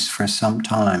Erlene's for some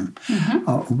time.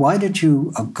 Why did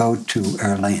you go to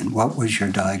Erlene? What was your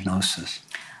diagnosis?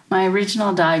 My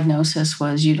original diagnosis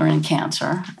was uterine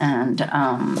cancer, and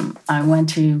I went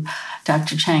to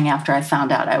Dr. Chiang after I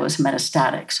found out I was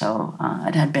metastatic, so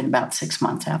it had been about 6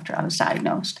 months after I was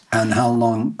diagnosed. And how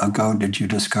long ago did you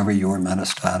discover you were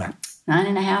metastatic?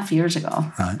 9.5 years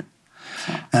ago. Right.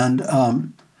 So.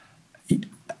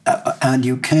 And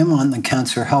you came on the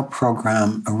Cancer Help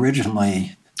Program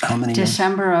originally, how many years?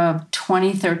 December of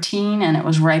 2013, and it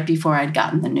was right before I'd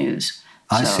gotten the news.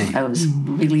 I so see. I was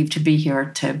relieved to be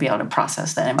here to be able to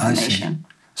process that information. I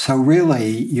see. So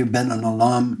really, you've been an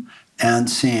alum and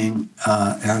seeing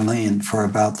Erlene for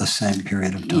about the same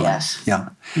period of time. Yes. Yeah.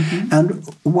 And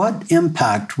what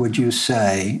impact would you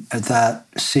say that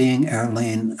seeing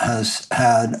Erlene has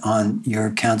had on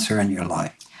your cancer and your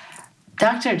life?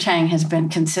 Dr. Chiang has been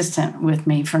consistent with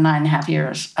me for 9.5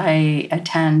 years.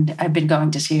 I've been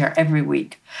going to see her every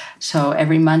week. So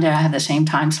every Monday I have the same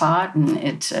time slot, and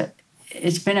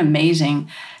it's been amazing.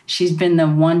 She's been the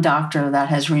one doctor that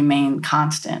has remained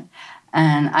constant.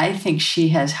 And I think she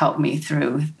has helped me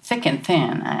through thick and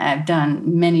thin. I've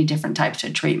done many different types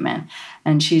of treatment,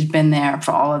 and she's been there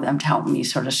for all of them to help me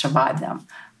sort of survive them.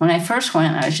 When I first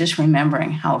went, I was just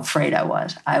remembering how afraid I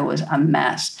was. I was a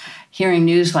mess. Hearing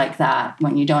news like that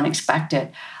when you don't expect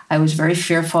it, I was very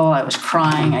fearful. I was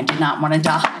crying. I did not want to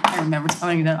die. I remember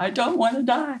telling her that I don't want to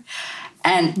die.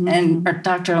 And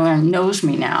Dr. Erlene knows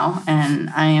me now, and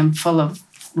I am full of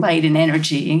light and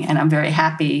energy, and I'm very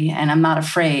happy, and I'm not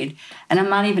afraid. And I'm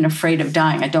not even afraid of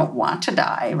dying. I don't want to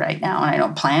die right now, and I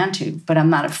don't plan to, but I'm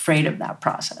not afraid of that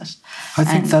process. I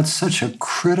think that's such a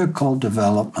critical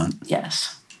development.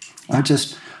 Yes. Yeah.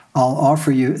 I'll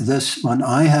offer you this. When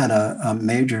I had a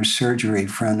major surgery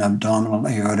for an abdominal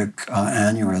aortic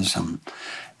aneurysm,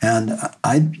 and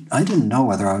I didn't know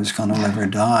whether I was going to live or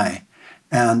die.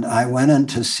 And I went in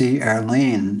to see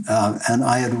Erlene, and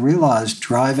I had realized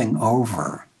driving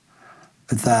over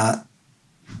that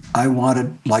I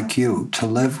wanted, like you, to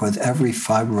live with every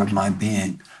fiber of my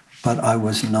being, but I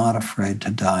was not afraid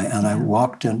to die. And I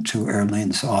walked into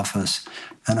Erlene's office,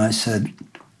 and I said,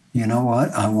 you know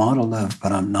what? I want to live,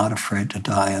 but I'm not afraid to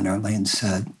die. And Erlene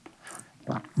said,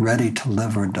 ready to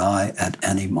live or die at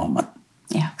any moment.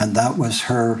 Yeah. And that was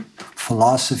her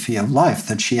philosophy of life,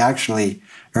 that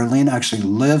Erlene actually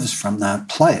lives from that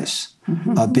place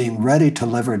of being ready to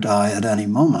live or die at any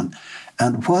moment.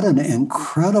 And what an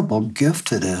incredible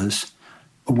gift it is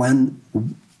when,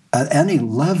 at any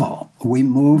level, we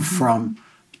move from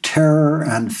terror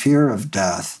and fear of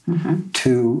death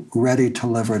to ready to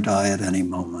live or die at any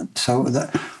moment. So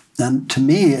and to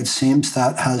me, it seems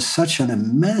that has such an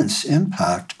immense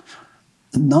impact,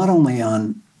 not only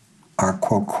on our,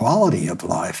 quote, quality of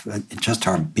life, just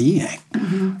our being,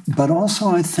 but also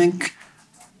I think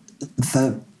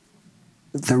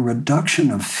the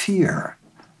reduction of fear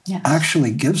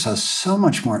actually gives us so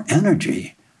much more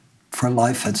energy for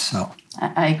life itself.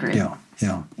 I agree. Yeah.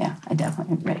 Yeah, I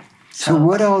definitely agree. So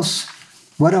what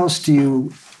else do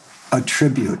you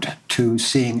attribute to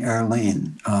seeing Erlene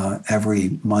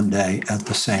every Monday at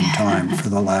the same time for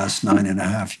the last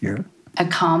 9.5 years? A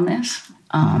calmness,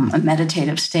 a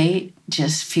meditative state,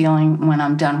 just feeling when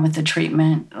I'm done with the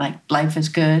treatment, like life is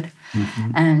good.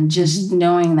 And just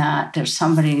knowing that there's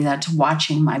somebody that's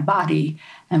watching my body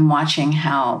and watching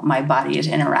how my body is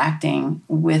interacting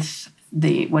with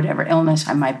the whatever illness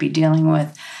I might be dealing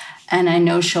with. And I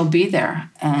know she'll be there.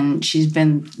 And she's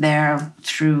been there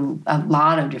through a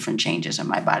lot of different changes in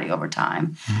my body over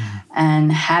time.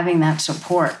 And having that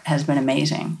support has been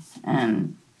amazing.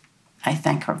 And I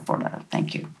thank her for that.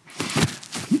 Thank you.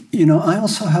 You know, I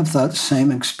also have that same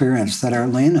experience that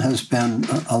Erlene has been,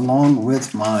 along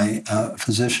with my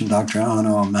physician, Dr.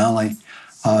 Anna O'Malley,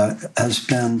 has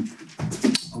been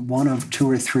one of 2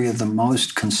 or 3 of the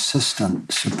most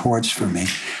consistent supports for me.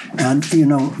 And, you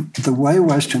know, the way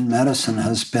Western medicine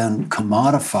has been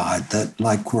commodified, that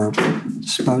like we're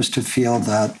supposed to feel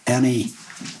that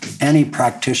any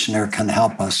practitioner can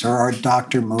help us, or our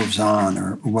doctor moves on,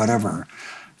 or whatever,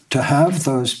 to have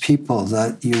those people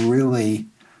that you really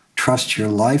trust your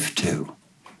life to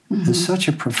is such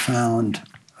a profound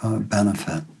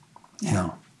benefit.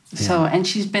 Yeah. So, and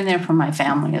she's been there for my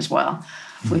family as well,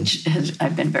 which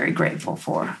I've been very grateful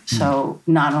for. So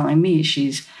not only me,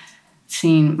 she's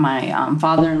seen my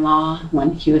father-in-law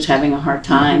when he was having a hard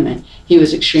time, and he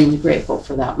was extremely grateful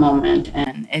for that moment.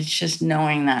 And it's just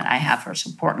knowing that I have her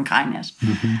support and kindness.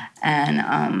 And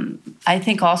I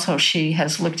think also she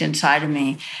has looked inside of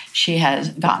me. She has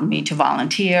gotten me to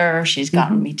volunteer. She's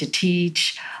gotten me to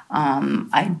teach.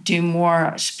 I do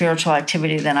more spiritual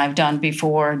activity than I've done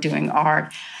before, doing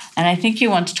art. And I think you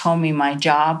once told me my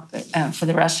job for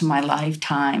the rest of my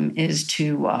lifetime is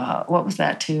to,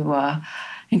 to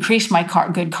increase my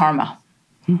good karma.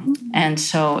 And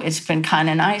so it's been kind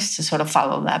of nice to sort of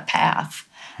follow that path.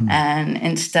 And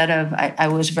instead of, I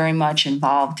was very much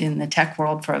involved in the tech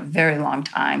world for a very long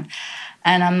time,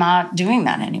 and I'm not doing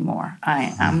that anymore.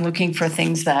 I'm looking for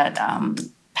things that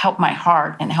help my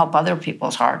heart and help other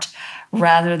people's hearts,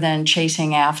 rather than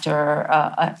chasing after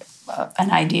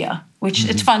an idea, which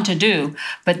it's fun to do,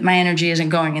 but my energy isn't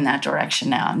going in that direction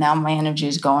now. Now my energy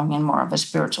is going in more of a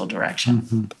spiritual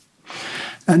direction.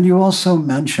 And you also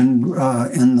mentioned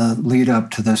in the lead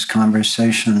up to this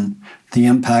conversation the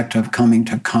impact of coming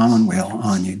to Commonweal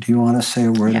on you. Do you want to say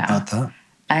a word about that?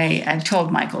 I've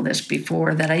told Michael this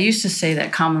before, that I used to say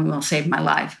that Commonweal saved my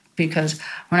life, because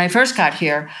when I first got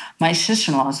here, my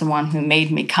sister-in-law is the one who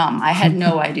made me come. I had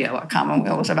no idea what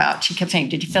Commonweal was about. She kept saying,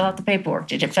 "Did you fill out the paperwork?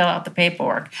 Did you fill out the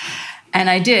paperwork?" And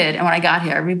I did. And when I got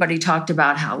here, everybody talked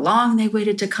about how long they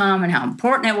waited to come and how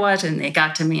important it was. And they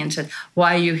got to me and said,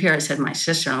 "Why are you here?" I said, "My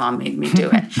sister-in-law made me do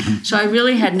it." So I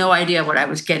really had no idea what I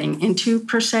was getting into,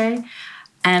 per se.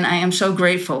 And I am so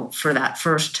grateful for that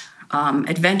first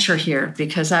adventure here,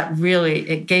 because that really,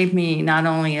 it gave me not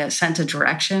only a sense of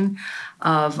direction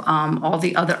of all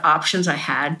the other options I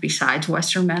had besides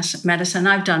Western medicine.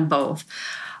 I've done both.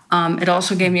 It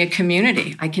also gave me a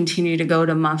community. I continue to go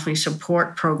to monthly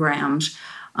support programs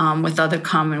with other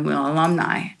Commonweal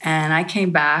alumni. And I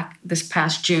came back this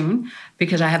past June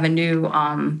because I have a new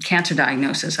cancer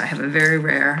diagnosis. I have a very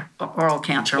rare oral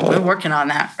cancer. We're working on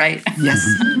that, right? Yes.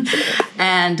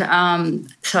 And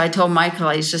so I told Michael,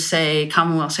 I used to say,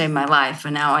 "Commonweal saved my life."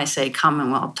 And now I say,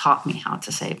 "Commonweal taught me how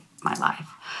to save my life."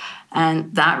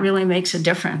 And that really makes a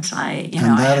difference. And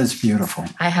that is beautiful.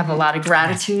 I have a lot of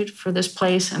gratitude for this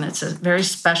place, and it's a very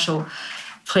special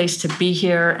place to be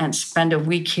here and spend a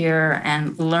week here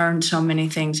and learn so many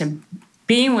things, and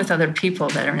being with other people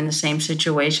that are in the same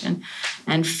situation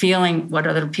and feeling what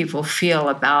other people feel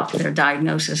about their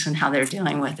diagnosis and how they're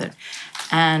dealing with it.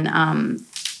 And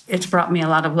it's brought me a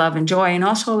lot of love and joy, and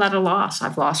also a lot of loss.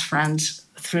 I've lost friends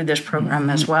through this program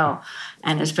as well.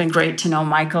 And it's been great to know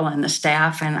Michael and the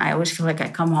staff, and I always feel like I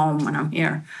come home when I'm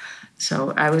here.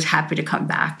 So I was happy to come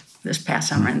back this past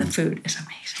summer, and the food is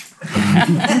amazing.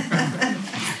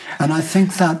 And I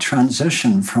think that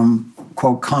transition from,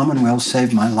 quote, "Commonweal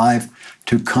saved my life"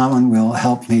 to "Commonweal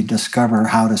helped me discover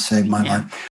how to save my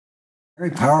life,"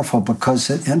 very powerful, because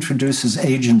it introduces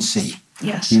agency.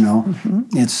 Yes. You know,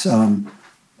 it's,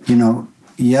 you know,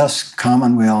 yes,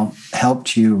 Commonweal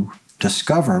helped you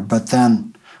discover, but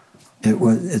then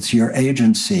it's your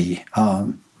agency,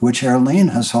 which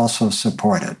Erlene has also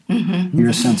supported,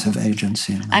 your sense of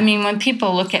agency. I mean, when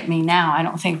people look at me now, I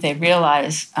don't think they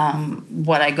realize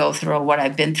what I go through or what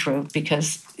I've been through,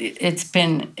 because it's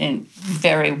been a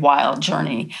very wild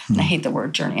journey. And I hate the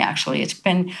word journey, actually. It's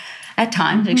been, at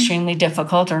times, extremely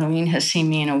difficult. Erlene has seen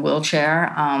me in a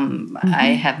wheelchair.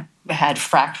 I have had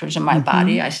fractures in my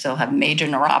body. I still have major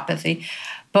neuropathy.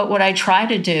 But what I try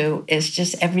to do is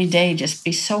just every day just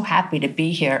be so happy to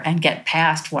be here and get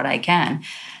past what I can.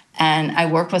 And I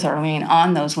work with Erlene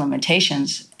on those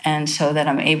limitations, and so that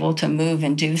I'm able to move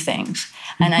and do things.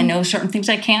 And I know certain things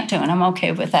I can't do, and I'm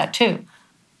okay with that too.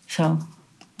 So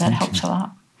that helps a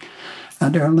lot.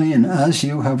 And Erlene, as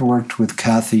you have worked with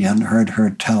Kathy and heard her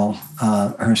tell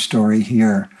her story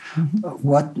here,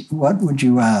 what would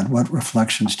you add? What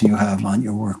reflections do you have on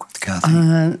your work with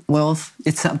Kathy? Well,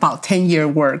 it's about 10-year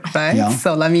work, right? Yeah.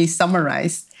 So let me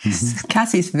summarize.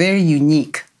 Cassie is very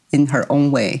unique in her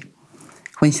own way.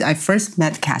 When I first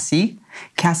met Cassie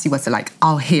was like,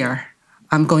 oh, here,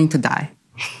 I'm going to die,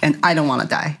 and I don't want to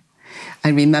die. I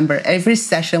remember every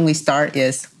session we start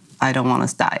is, I don't want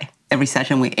to die. Every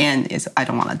session we end is, I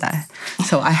don't want to die.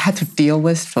 So I had to deal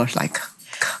with for like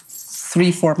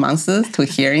 3-4 months to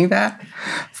hearing that.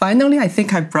 Finally, I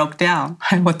think I broke down.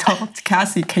 I told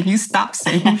Cassie, can you stop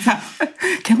saying that?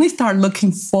 Can we start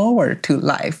looking forward to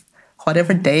life,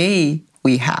 whatever day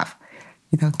we have?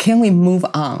 Can we move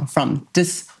on from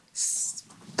this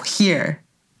here,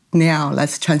 now?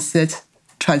 Let's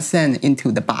transcend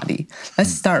into the body.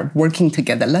 Let's start working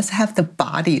together. Let's have the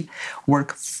body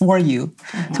work for you.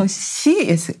 So she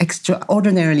is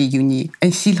extraordinarily unique,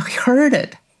 and she heard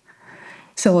it.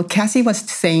 So Cassie was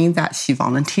saying that she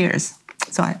volunteers.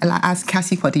 So I asked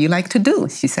Cassie, what do you like to do?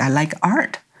 She said, I like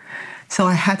art. So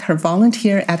I had her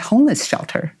volunteer at homeless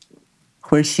shelter,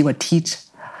 where she would teach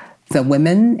the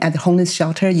women at the homeless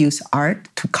shelter use art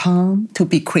to come, to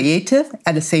be creative,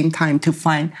 at the same time to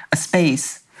find a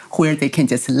space where they can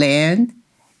just land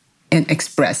and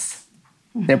express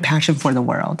their passion for the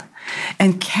world.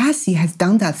 And Cassie has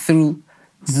done that through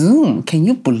Zoom. Can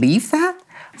you believe that?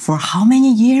 For how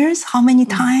many years, how many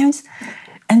times?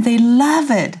 And they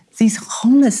love it. These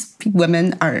homeless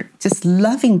women are just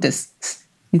loving this,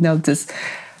 this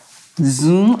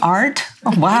Zoom art.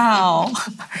 Oh, wow.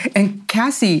 And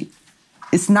Cassie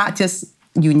is not just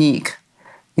unique,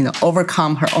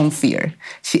 overcome her own fear.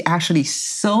 She actually is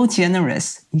so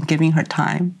generous in giving her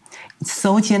time,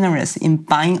 so generous in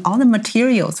buying all the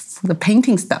materials for the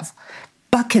painting stuff,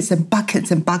 buckets and buckets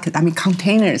and buckets,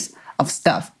 containers of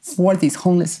stuff for these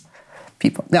homeless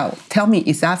people. Now, tell me,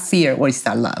 is that fear or is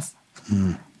that love?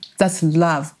 That's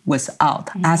love without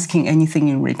asking anything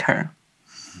in return.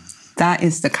 That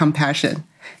is the compassion.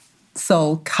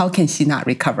 So how can she not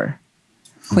recover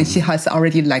when she has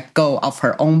already let go of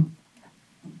her own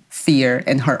fear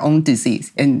and her own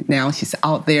disease? And now she's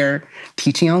out there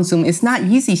teaching on Zoom. It's not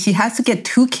easy. She has to get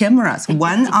 2 cameras,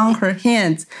 one on her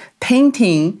hands,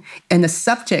 painting, and the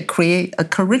subject create a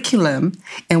curriculum,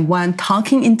 and one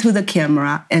talking into the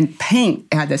camera and paint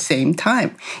at the same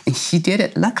time. And she did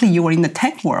it. Luckily, you were in the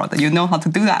tech world. You know how to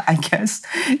do that, I guess.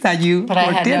 But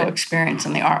I had no experience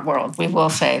in the art world. We will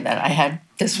say that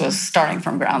this was starting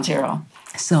from ground zero.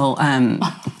 So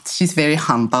she's very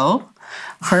humble.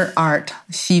 Her art,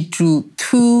 she drew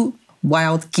 2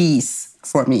 wild geese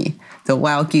for me. The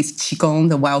wild geese Qigong,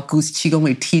 the wild goose Qigong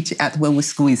we teach at Wenwu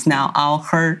School is now all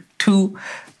her 2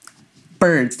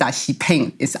 birds that she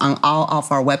paint is on all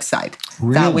of our website.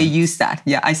 Really? That we use that.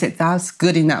 Yeah, I said that's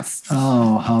good enough.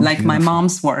 Oh, how like beautiful. my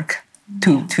mom's work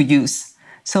to use.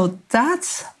 So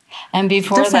that's And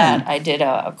before different. that, I did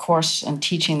a course in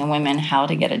teaching the women how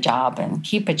to get a job and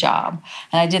keep a job.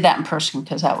 And I did that in person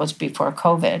because that was before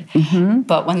COVID.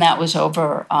 But when that was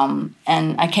over, and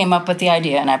I came up with the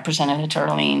idea and I presented it to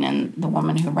Erlene and the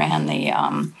woman who ran the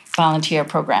volunteer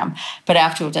program. But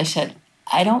afterwards I said,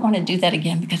 I don't want to do that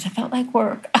again because it felt like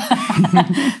work.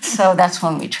 So that's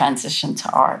when we transitioned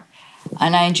to art.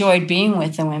 And I enjoyed being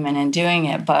with the women and doing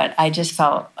it, but I just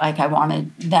felt like I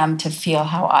wanted them to feel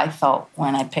how I felt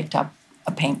when I picked up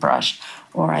a paintbrush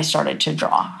or I started to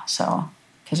draw. So,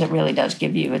 because it really does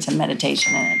give you, it's a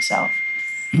meditation in itself.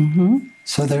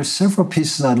 So there's several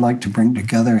pieces I'd like to bring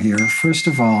together here. First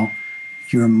of all,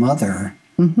 your mother,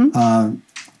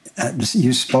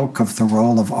 you spoke of the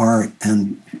role of art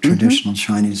in traditional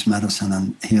Chinese medicine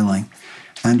and healing.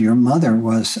 And your mother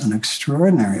was an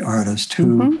extraordinary artist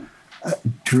who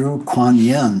drew Kuan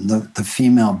Yin, the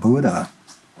female Buddha,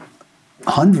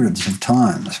 hundreds of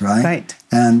times, right? Right.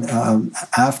 And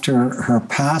after her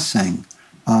passing,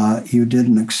 you did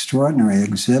an extraordinary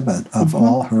exhibit of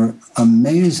all her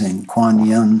amazing Kuan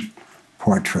Yin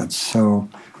portraits. So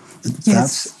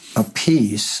that's a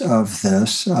piece of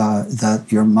this, that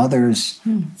your mother's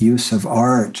use of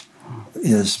art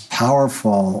is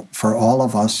powerful for all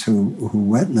of us who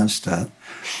witnessed it.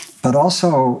 But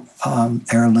also,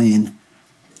 Erlene,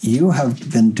 you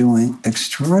have been doing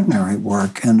extraordinary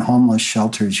work in homeless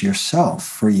shelters yourself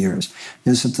for years.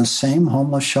 Is it the same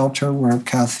homeless shelter where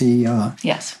Kathy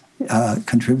Yes.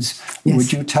 Contributes? Yes.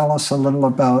 Would you tell us a little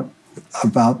about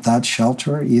that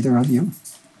shelter, either of you?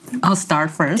 I'll start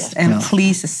first, Yes. and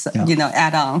please,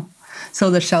 add on.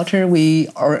 So the shelter we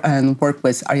work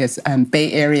with is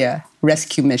Bay Area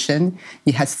Rescue Mission.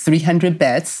 It has 300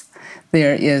 beds.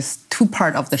 There is two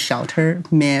parts of the shelter: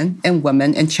 men and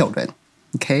women and children.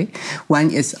 Okay, one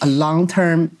is a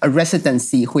long-term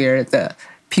residency where the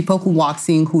people who walks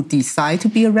in who decide to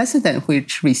be a resident,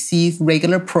 which receive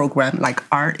regular program, like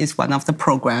art is one of the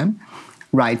program,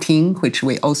 writing, which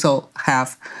we also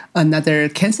have another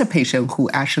cancer patient who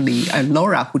actually,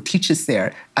 Laura, who teaches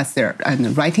there as their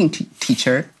writing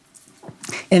teacher,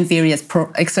 and various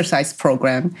exercise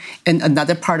program. And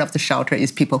another part of the shelter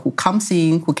is people who comes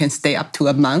in, who can stay up to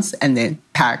a month and then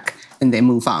pack and then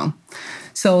move on.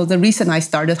 So the reason I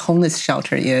started homeless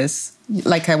shelter is,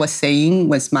 like I was saying,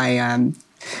 with my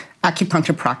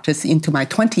acupuncture practice into my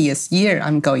 20th year,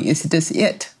 I'm going, is this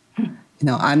it?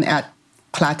 I'm at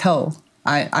plateau.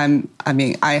 I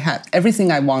had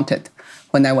everything I wanted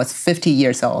when I was 50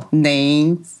 years old: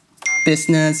 name,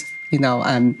 business,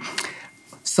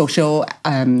 social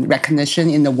recognition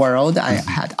in the world. I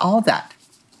had all that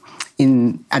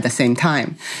at the same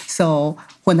time. So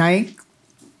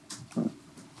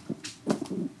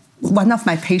one of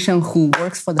my patients who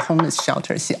works for the homeless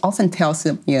shelter, she often tells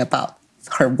me about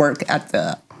her work at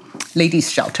the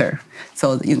ladies' shelter.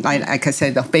 So, like I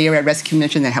said, the Bay Area Rescue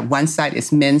Mission, they have one side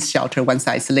is men's shelter, one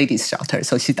side is ladies' shelter.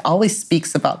 So she always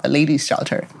speaks about the ladies'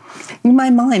 shelter. In my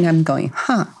mind, I'm going,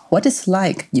 what is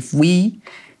like if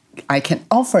I can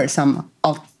offer some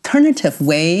alternative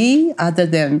way other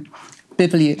than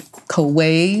biblical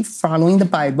way, following the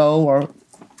Bible or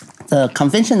the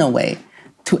conventional way,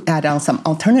 to add on some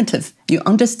alternative. You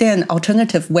understand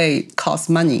alternative way costs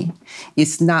money.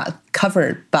 It's not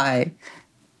covered by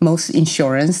most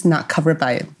insurance, not covered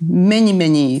by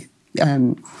many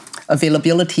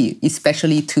availability,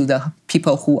 especially to the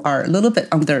people who are a little bit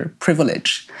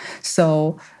underprivileged.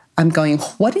 So I'm going,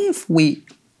 what if we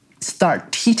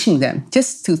start teaching them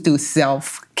just to do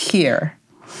self-care?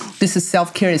 This is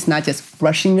self-care is not just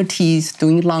brushing your teeth,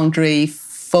 doing laundry,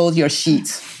 fold your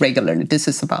sheets regularly. This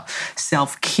is about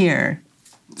self-care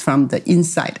from the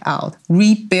inside out.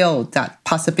 Rebuild that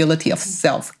possibility of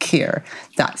self-care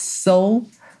that's so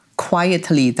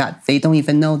quietly that they don't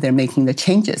even know they're making the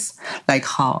changes. Like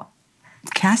how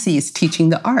Cassie is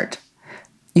teaching the art.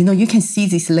 You can see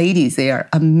these ladies, they are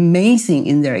amazing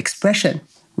in their expression,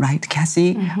 right,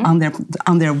 Cassie, on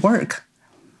their work,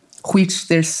 which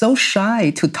they're so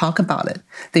shy to talk about it.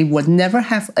 They would never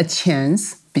have a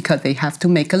chance because they have to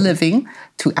make a living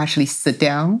to actually sit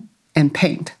down and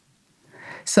paint.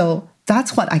 So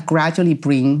that's what I gradually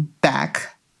bring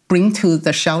to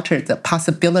the shelter, the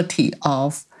possibility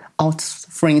of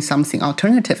offering something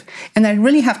alternative. And I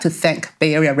really have to thank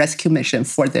Bay Area Rescue Mission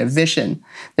for their vision.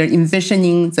 They're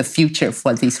envisioning the future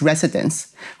for these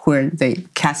residents, where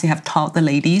Cassie have taught the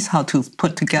ladies how to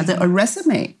put together a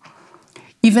resume.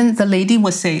 Even the lady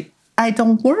would say, I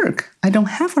don't work. I don't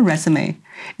have a resume.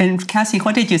 And Cassie,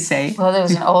 what did you say? Well, there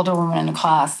was an older woman in the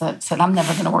class that said, I'm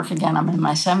never going to work again. I'm in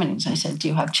my 70s. I said, do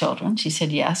you have children? She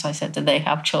said, yes. I said, do they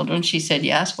have children? She said,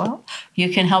 yes. Well,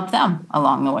 you can help them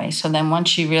along the way. So then once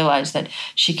she realized that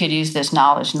she could use this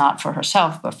knowledge not for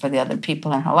herself, but for the other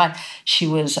people in her life, she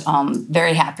was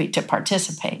very happy to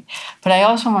participate. But I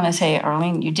also want to say,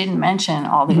 Erlene, you didn't mention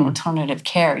all the alternative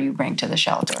care you bring to the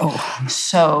shelter. Oh.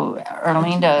 So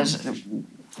Erlene does...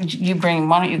 why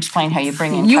don't you explain how you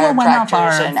bring in you were one of our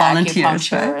chiropractors and volunteers,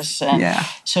 acupuncturists? Right? And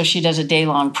so she does a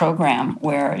day-long program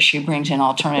where she brings in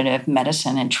alternative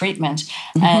medicine and treatments,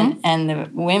 and the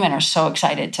women are so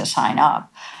excited to sign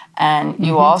up. And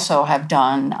you also have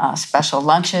done special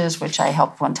lunches, which I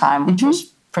helped one time, which was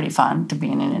pretty fun to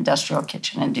be in an industrial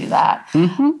kitchen and do that.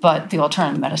 But the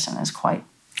alternative medicine is quite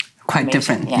amazing.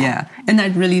 Different, yeah. And I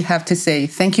really have to say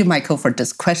thank you, Michael, for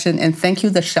this question, and thank you,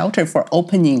 the shelter, for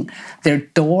opening their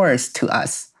doors to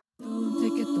us.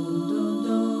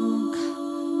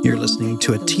 You're listening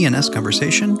to a TNS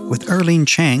conversation with Erlene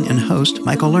Chiang and host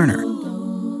Michael Lerner.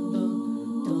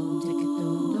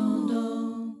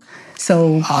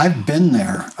 So I've been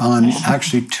there on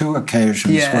actually two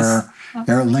occasions where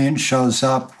Erlene shows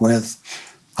up with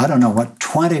I don't know what,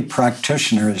 20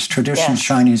 practitioners, traditional Yes.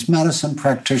 Chinese medicine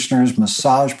practitioners,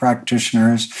 massage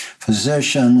practitioners,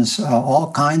 physicians,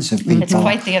 all kinds of people. It's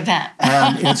quite the event.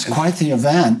 And it's quite the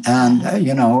event. And,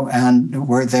 and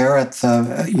we're there at the,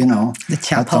 The at the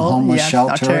chapel, homeless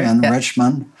shelter doctor, in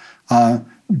Richmond.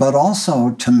 But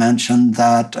also to mention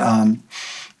that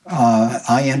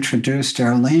I introduced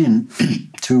Erlene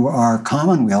to our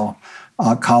Commonweal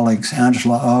colleagues,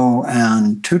 Angela O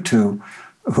and Tutu,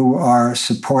 who are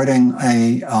supporting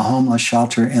a homeless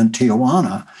shelter in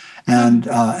Tijuana. And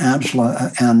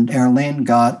Angela and Erlene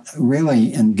got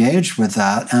really engaged with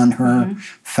that, and her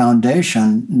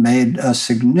foundation made a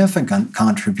significant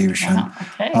contribution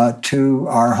to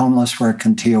our homeless work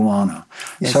in Tijuana.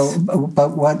 Yes. So,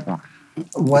 but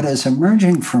what is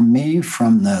emerging for me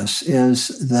from this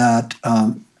is that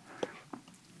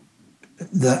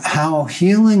how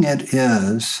healing it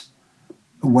is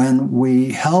when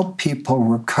we help people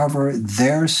recover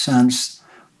their sense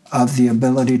of the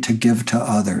ability to give to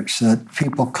others, that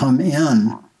people come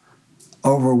in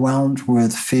overwhelmed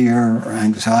with fear or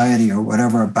anxiety or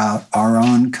whatever about our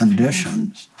own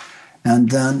conditions, and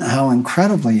then how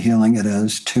incredibly healing it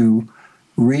is to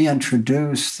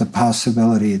reintroduce the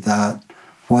possibility that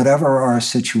whatever our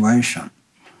situation,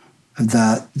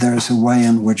 that there's a way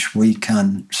in which we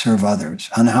can serve others,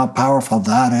 and how powerful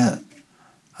that is.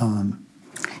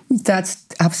 That's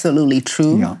absolutely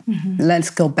true. Yeah. Let's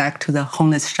go back to the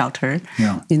homeless shelter.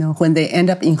 Yeah. When they end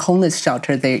up in homeless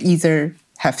shelter, they either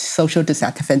have social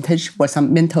disadvantage or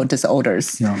some mental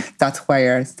disorders. Yeah. That's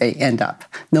where they end up.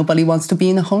 Nobody wants to be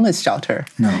in a homeless shelter.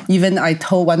 No. Even I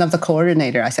told one of the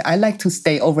coordinator, I said, I like to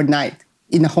stay overnight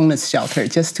in a homeless shelter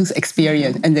just to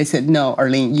experience. And they said, no,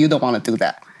 Erlene, you don't want to do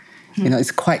that.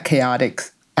 It's quite chaotic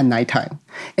at nighttime.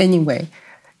 Anyway,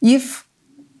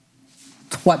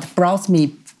 what brought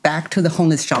me back to the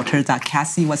homeless shelter that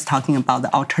Cassie was talking about,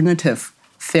 the alternative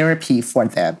therapy for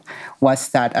them, was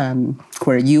that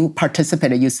where you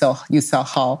participated, you saw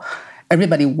how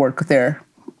everybody worked their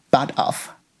butt off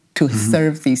to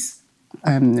serve these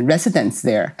residents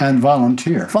there. And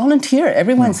volunteer. Volunteer.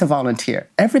 Everyone's a volunteer.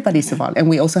 Everybody's a volunteer.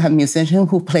 And we also have musicians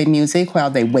who play music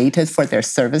while they waited for their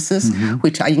services,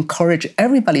 which I encourage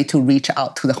everybody to reach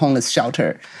out to the homeless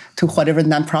shelter, to whatever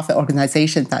nonprofit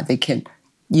organization that they can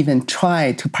even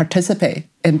try to participate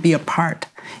and be a part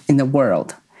in the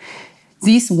world.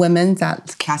 These women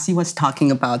that Cassie was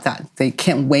talking about, that they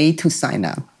can't wait to sign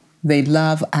up. They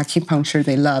love acupuncture,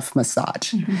 they love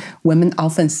massage. Women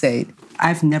often say,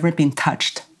 I've never been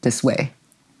touched this way.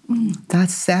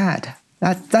 That's sad.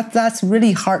 That's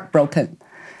really heartbroken.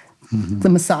 The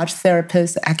massage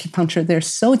therapists, the acupuncture, they're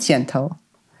so gentle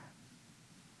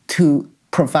to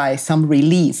provide some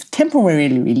relief,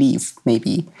 temporary relief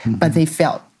maybe, but they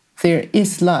felt there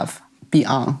is love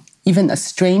beyond. Even a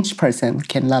strange person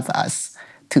can love us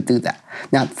to do that.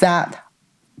 Now that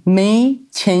may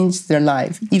change their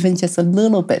life even just a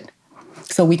little bit.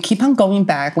 So we keep on going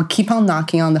back, we keep on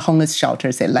knocking on the homeless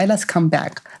shelter, say, let us come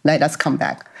back,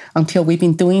 until we've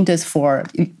been doing this for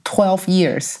 12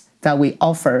 years that we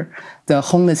offer the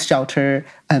homeless shelter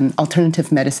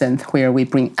alternative medicine, where we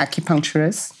bring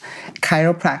acupuncturists,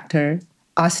 chiropractor,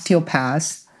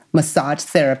 osteopaths, massage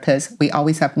therapists. We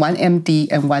always have one MD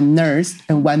and one nurse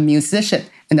and one musician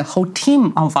and a whole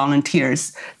team of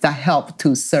volunteers that help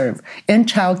to serve in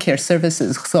childcare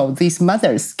services. So these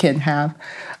mothers can have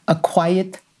a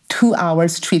quiet 2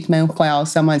 hours treatment while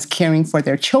someone's caring for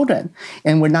their children.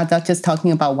 And we're not just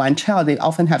talking about one child. They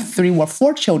often have 3 or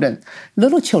 4 children,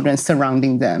 little children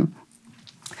surrounding them.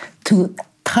 To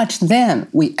touch them,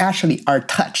 we actually are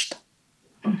touched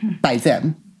by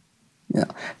them.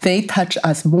 They touch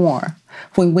us more.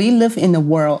 When we live in a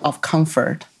world of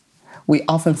comfort, we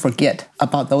often forget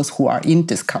about those who are in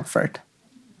discomfort.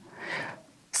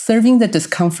 Serving the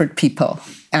discomfort people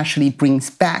actually brings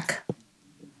back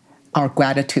our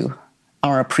gratitude,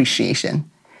 our appreciation.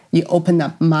 You open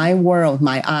up my world,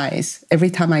 my eyes. Every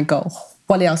time I go,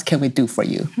 what else can we do for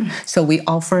you? So we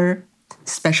offer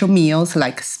special meals,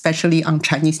 like especially on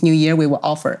Chinese New Year, we will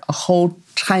offer a whole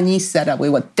Chinese setup. We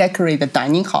will decorate the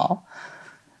dining hall,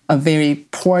 a very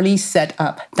poorly set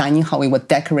up dining hall. We will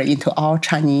decorate into all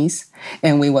Chinese,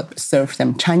 and we will serve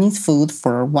them Chinese food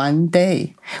for one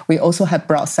day. We also have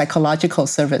brought psychological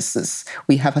services.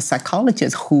 We have a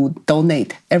psychologist who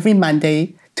donate every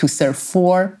Monday to serve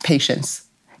 4 patients.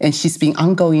 And she's been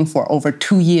ongoing for over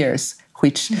 2 years,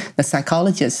 which the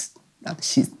psychologist,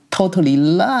 she totally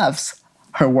loves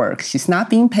her work. She's not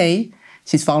being paid.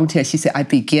 She's volunteer. She said, I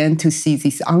began to see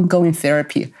this ongoing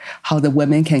therapy, how the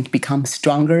women can become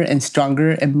stronger and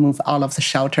move out of the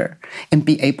shelter and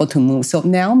be able to move. So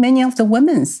now many of the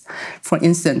women, for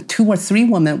instance, 2 or 3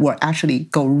 women will actually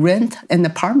go rent an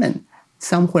apartment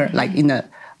somewhere like in a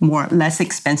more less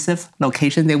expensive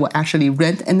location. They will actually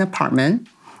rent an apartment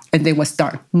and they will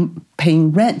start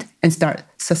paying rent and start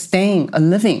sustaining a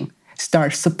living,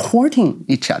 start supporting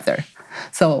each other.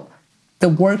 So the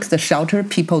work the shelter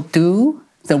people do,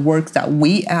 the work that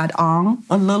we add on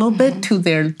a little bit to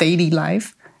their daily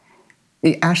life,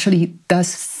 it actually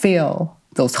does fill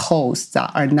those holes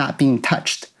that are not being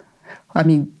touched. I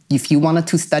mean, if you wanted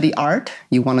to study art,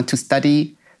 you wanted to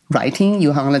study writing,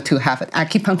 you wanted to have an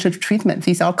acupuncture treatment,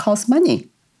 these all cost money.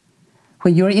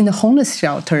 When you're in a homeless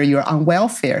shelter, you're on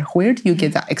welfare, where do you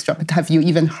get that extra? Have you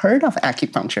even heard of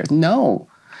acupuncture? No.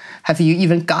 Have you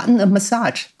even gotten a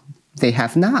massage? They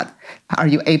have not. Are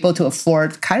you able to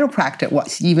afford chiropractic?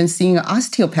 What, even seeing an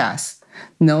osteopath?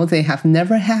 No, they have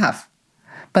never have.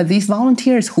 But these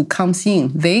volunteers who comes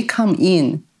in, they come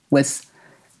in with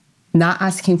not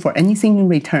asking for anything in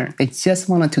return. They just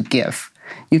wanted to give.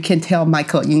 You can tell,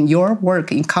 Michael, in your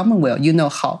work in Commonwealth, you know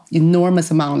how enormous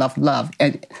amount of love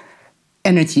and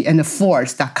energy and the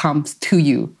force that comes to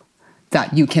you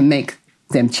that you can make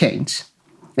them change.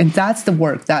 And that's the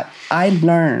work that I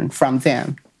learned from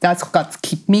them. That's what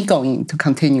keep me going to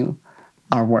continue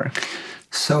our work.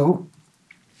 So,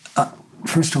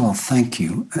 first of all, thank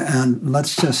you. And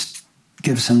let's just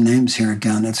give some names here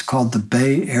again. It's called the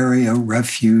Bay Area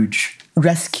Rescue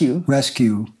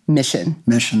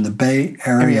Mission. The Bay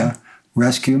Area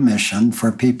Rescue Mission,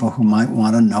 for people who might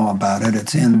want to know about it.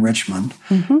 It's in Richmond,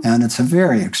 and it's a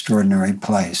very extraordinary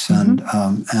place. And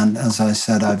as I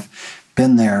said, I've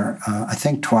been there, I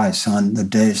think twice on the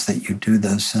days that you do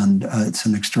this, and it's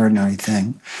an extraordinary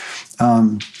thing.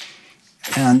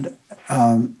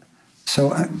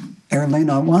 So, Erlene,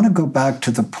 I want to go back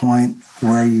to the point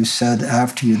where you said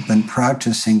after you'd been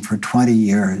practicing for 20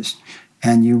 years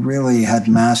and you really had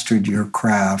mastered your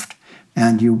craft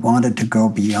and you wanted to go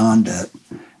beyond it.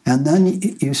 And then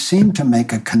you seem to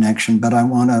make a connection, but I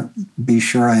want to be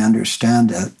sure I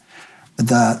understand it,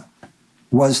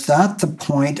 was that the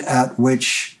point at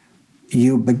which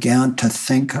you began to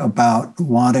think about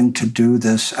wanting to do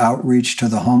this outreach to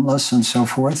the homeless and so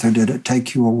forth, or did it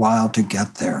take you a while to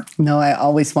get there? No, I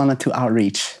always wanted to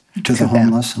outreach to the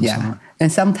homeless and so on.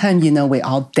 And sometimes, we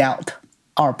all doubt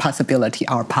our possibility,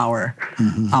 our power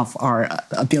of our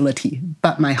ability.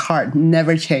 But my heart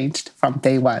never changed from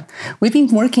day one. We've been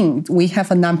working, we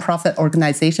have a nonprofit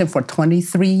organization for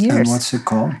 23 years. And what's it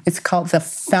called? It's called the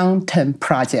Fountain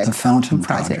Project. The Fountain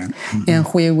Project. And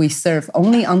where we serve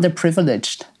only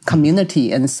underprivileged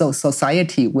community and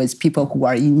society with people who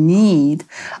are in need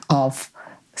of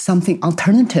something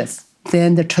alternative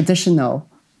than the traditional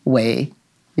way.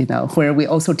 Where we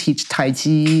also teach Tai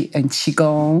Chi and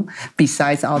Qigong,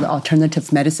 besides all the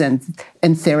alternative medicine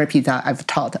and therapy that I've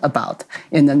taught about.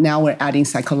 And then now we're adding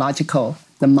psychological,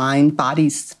 the mind,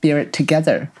 body, spirit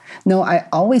together. No, I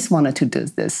always wanted to do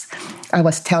this. I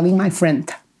was telling my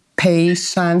friend, Pei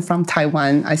Shan from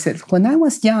Taiwan, I said, when I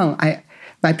was young,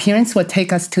 my parents would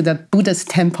take us to the Buddhist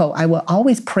temple. I would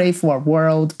always pray for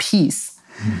world peace.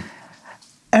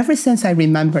 Ever since I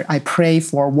remember, I pray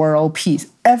for world peace.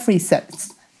 Every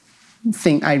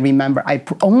thing I remember, I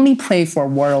only pray for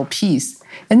world peace.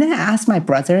 And then I asked my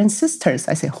brother and sisters,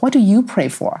 I said, what do you pray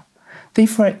for? They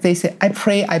said, I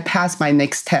pray I pass my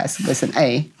next test with an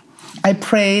A. I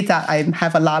pray that I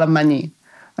have a lot of money.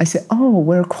 I said, oh,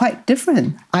 we're quite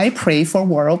different. I pray for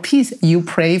world peace. You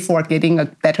pray for getting a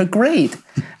better grade.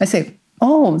 I said,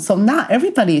 oh, so not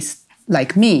everybody's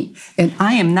like me, and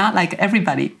I am not like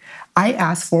everybody. I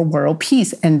ask for world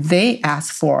peace, and they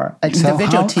ask for an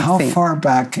individual thing. How far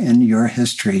back in your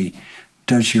history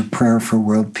does your prayer for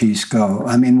world peace go?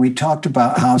 I mean, we talked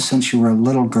about how since you were a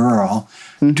little girl,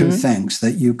 2 things,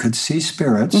 that you could see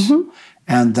spirits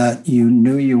and that you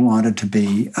knew you wanted to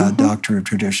be a doctor of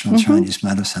traditional Chinese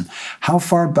medicine. How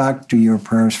far back do your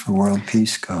prayers for world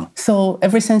peace go? So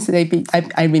ever since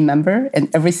I remember,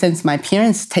 and ever since my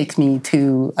parents take me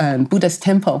to Buddhist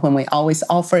temple, when we always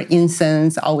offer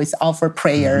incense, always offer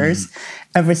prayers,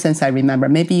 ever since I remember,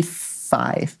 maybe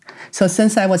 5. So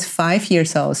since I was 5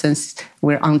 years old, since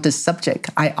we're on this subject,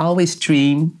 I always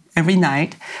dream every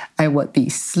night. I would be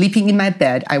sleeping in my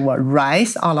bed. I would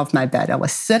rise out of my bed. I would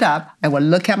sit up. I would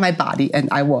look at my body, and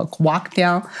I would walk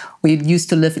down. We used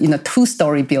to live in a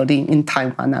 2-story building in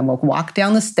Taiwan. I would walk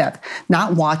down the step,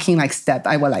 not walking like step.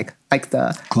 I would like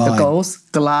the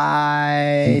ghost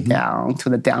glide down to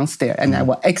the downstairs, and I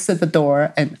would exit the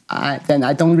door. And then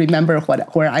I don't remember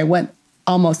where I went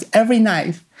almost every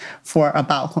night for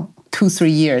about 2-3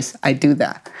 years. I do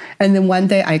that. And then one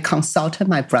day I consulted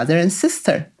my brother and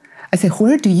sister. I said,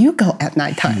 where do you go at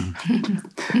nighttime?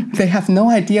 They have no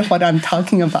idea what I'm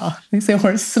talking about. They say,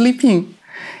 we're sleeping.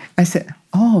 I said,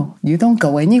 oh, you don't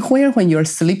go anywhere when you're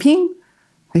sleeping?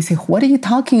 They say, what are you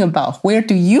talking about? Where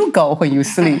do you go when you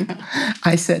sleep?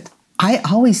 I said, I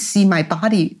always see my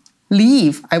body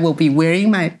leave. I will be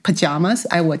wearing my pajamas.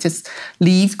 I will just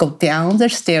leave, go down the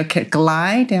staircase,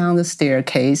 glide down the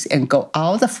staircase, and go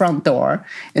out the front door.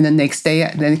 And the next day,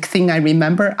 the next thing I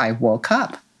remember, I woke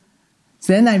up.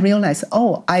 Then I realized,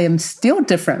 oh, I am still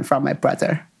different from my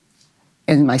brother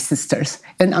and my sisters.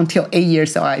 And until 8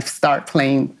 years old, I start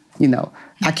playing,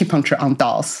 acupuncture on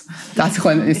dolls. That's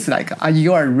when it's like,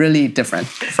 you are really different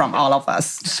from all of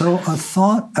us. So a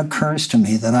thought occurs to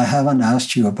me that I haven't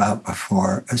asked you about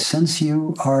before. Since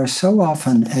you are so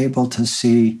often able to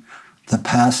see the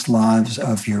past lives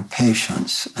of your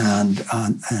patients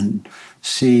and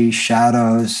see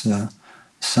shadows,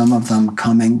 some of them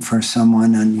coming for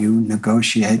someone, and you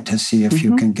negotiate to see if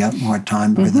you can get more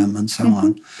time for them and so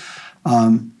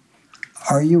on.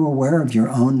 Are you aware of your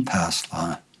own past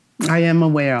life? I am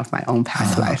aware of my own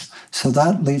past life. So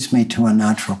that leads me to a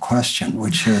natural question,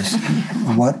 which is,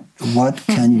 what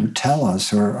can you tell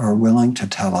us or are willing to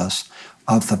tell us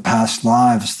of the past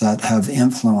lives that have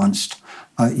influenced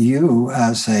you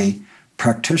as a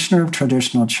practitioner of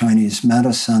traditional Chinese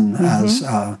medicine, as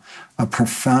a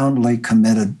profoundly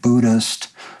committed Buddhist,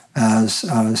 as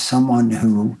someone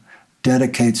who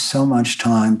dedicates so much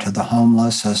time to the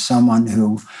homeless, as someone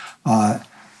who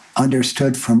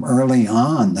understood from early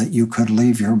on that you could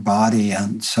leave your body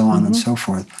and so on and so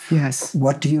forth. Yes.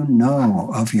 What do you know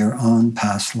of your own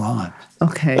past lives?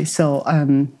 Okay, so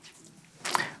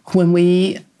when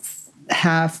we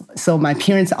my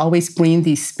parents always bring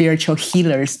these spiritual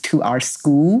healers to our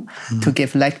school to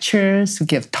give lectures, to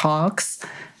give talks.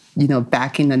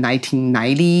 Back in the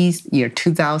 1990s, year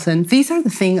 2000, these are the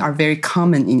things are very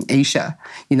common in Asia.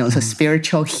 The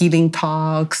spiritual healing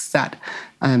talks that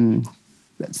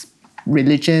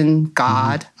religion,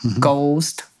 God,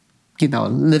 ghost,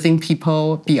 living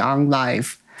people beyond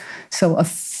life. So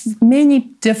many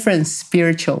different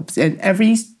spirituals, and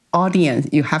every audience,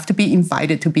 you have to be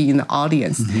invited to be in the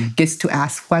audience, gets to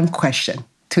ask one question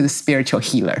to the spiritual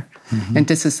healer. And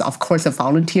this is, of course, a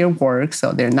volunteer work,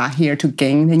 so they're not here to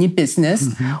gain any business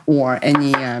or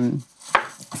any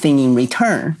thing in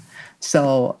return.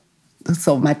 So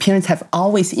my parents have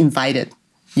always invited,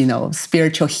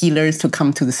 spiritual healers to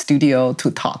come to the studio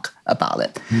to talk about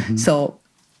it. So,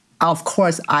 of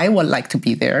course, I would like to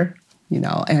be there,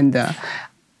 and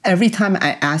every time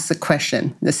I ask a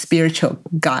question, the spiritual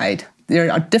guide,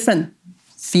 there are different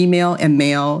female and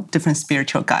male, different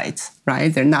spiritual guides,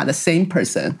 right? They're not the same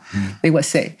person. They will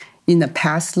say, in the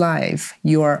past life,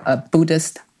 you're a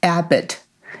Buddhist abbot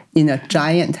in a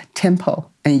giant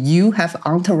temple, and you have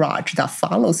entourage that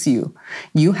follows you.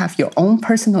 You have your own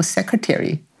personal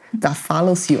secretary that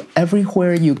follows you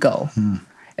everywhere you go.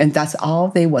 And that's all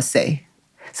they will say.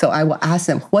 So I will ask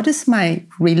them, what is my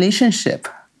relationship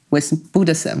with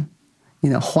Buddhism?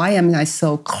 Why am I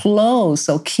so close,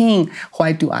 so keen?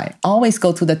 Why do I always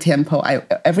go to the temple?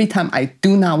 Every time I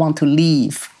do not want to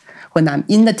leave. When I'm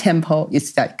in the temple,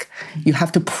 it's like you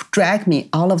have to drag me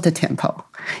out of the temple.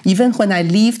 Even when I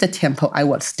leave the temple, I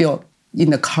will still,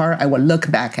 in the car, I will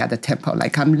look back at the temple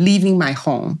like I'm leaving my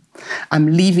home. I'm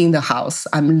leaving the house.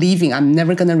 I'm leaving. I'm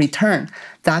never going to return.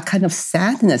 That kind of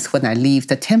sadness when I leave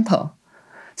the temple.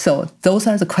 So those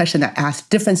are the questions I ask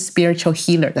different spiritual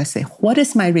healers. I say, what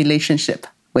is my relationship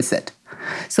with it?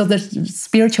 So the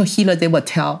spiritual healer, they will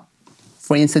tell,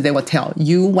 for instance, they will tell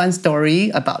you one story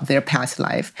about their past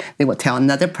life. They will tell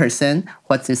another person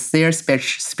what is their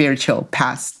spiritual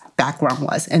past background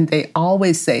was. And they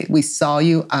always say, we saw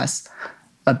you as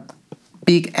a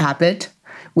big abbot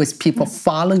with people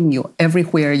following you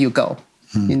everywhere you go.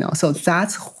 So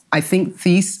that's, I think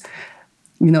these,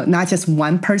 not just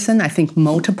one person, I think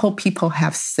multiple people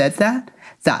have said that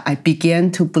I began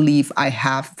to believe I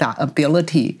have that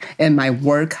ability and my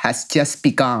work has just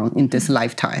begun in this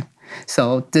lifetime.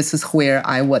 So this is where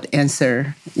I would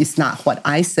answer, it's not what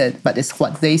I said, but it's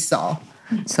what they saw.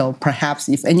 So perhaps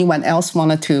if anyone else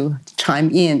wanted to chime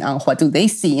in on what do they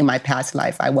see in my past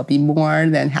life, I would be more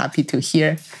than happy to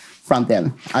hear from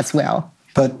them as well.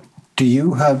 But do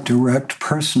you have direct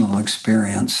personal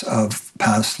experience of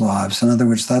past lives? In other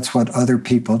words, that's what other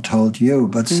people told you.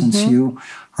 But since you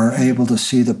are able to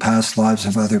see the past lives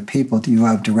of other people, do you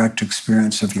have direct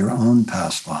experience of your own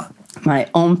past life? My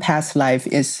own past life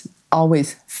is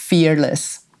always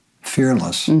fearless.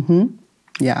 Fearless.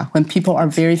 Yeah, when people are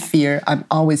very fear, I'm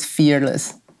always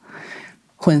fearless.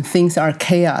 When things are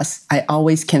chaos, I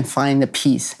always can find the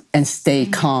peace and stay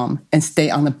calm and stay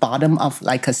on the bottom of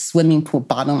like a swimming pool,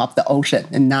 bottom of the ocean,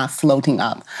 and not floating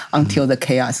up until the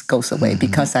chaos goes away,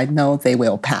 because I know they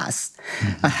will pass.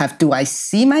 Do I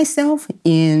see myself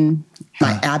in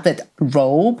my abbot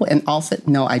robe and outfit?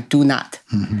 No, I do not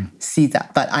see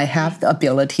that. But I have the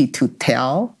ability to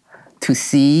tell, to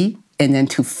see, and then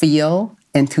to feel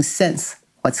and to sense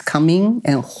what's coming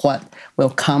and what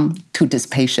will come to this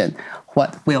patient,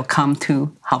 what will come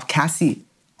to how Cassie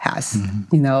has,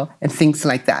 and things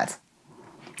like that.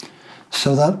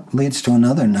 So that leads to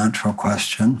another natural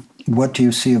question. What do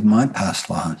you see of my past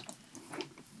lives?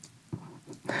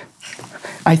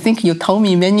 I think you told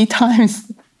me many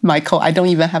times, Michael, I don't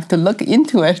even have to look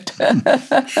into it.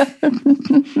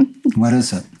 What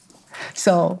is it?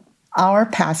 So our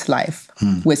past life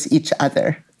with each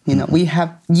other,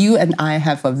 you and I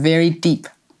have a very deep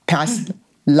past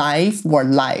life or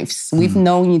lives. We've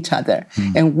known each other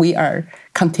and we are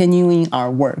continuing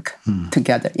our work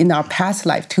together. In our past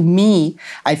life, to me,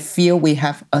 I feel we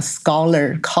have a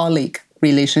scholar-colleague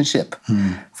relationship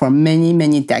for many,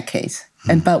 many decades.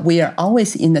 But we are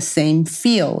always in the same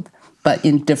field, but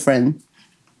in different,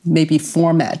 maybe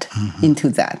format into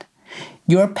that.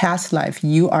 Your past life,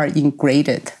 you are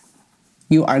ingraded,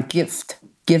 you are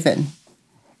given,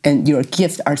 and your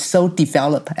gifts are so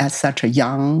developed at such a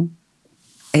young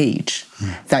age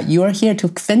that you are here to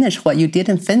finish what you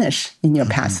didn't finish in your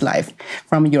past life,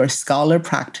 from your scholar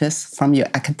practice, from your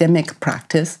academic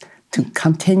practice, to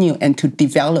continue and to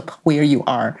develop where you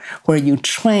are, where you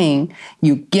train,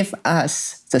 you give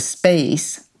us the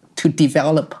space to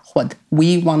develop what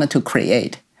we wanted to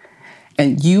create.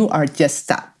 And you are just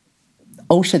that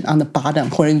ocean on the bottom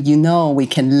where we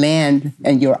can land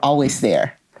and you're always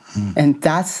there. And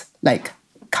that's like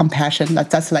compassion,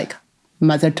 that's like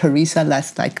Mother Teresa,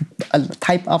 that's like a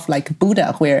type of like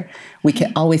Buddha where we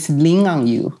can always lean on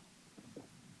you.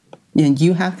 And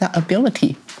you have that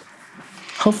ability.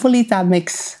 Hopefully that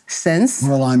makes sense.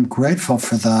 Well, I'm grateful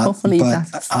for that. Hopefully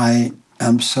but I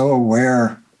am so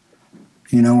aware,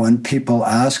 when people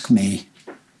ask me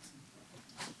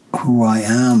who I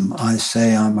am, I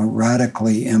say I'm a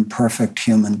radically imperfect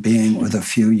human being with a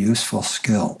few useful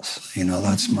skills.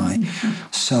 That's my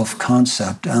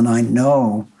self-concept. And I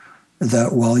know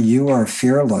that while you are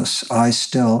fearless, I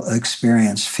still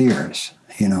experience fears,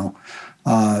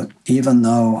 even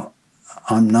though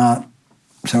I'm not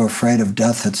so afraid of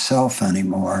death itself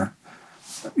anymore.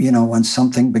 When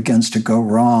something begins to go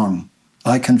wrong,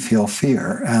 I can feel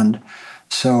fear. And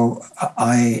so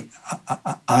I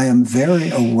am very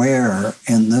aware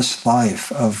in this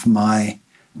life of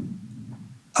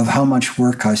how much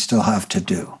work I still have to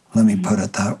do. Let me put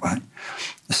it that way.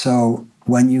 So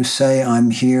when you say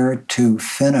I'm here to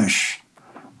finish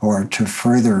or to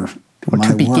further my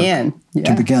to begin, work,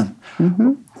 to begin,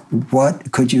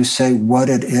 what could you say what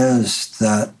it is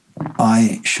that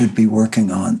I should be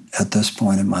working on at this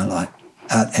point in my life,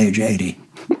 at age 80?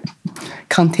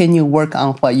 Continue work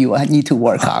on what you need to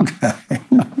work on.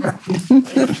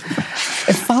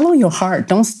 Follow your heart.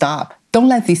 Don't stop. Don't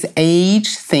let this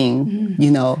age thing,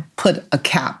 put a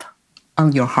cap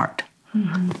on your heart.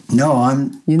 No,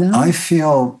 I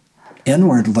feel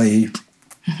inwardly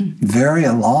very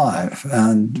alive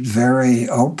and very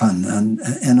open, and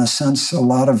in a sense, a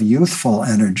lot of youthful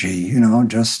energy.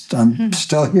 I'm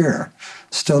still here,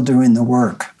 still doing the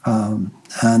work,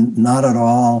 and not at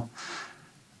all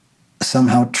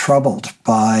somehow troubled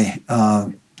by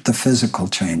the physical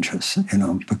changes.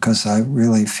 Because I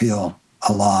really feel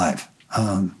alive.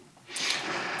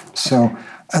 So.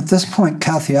 At this point,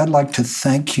 Kathy, I'd like to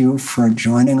thank you for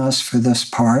joining us for this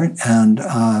part, and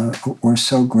we're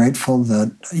so grateful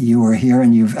that you are here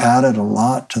and you've added a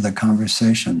lot to the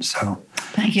conversation. So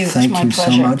thank you. Thank you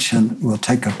so much, and we'll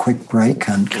take a quick break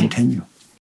and continue.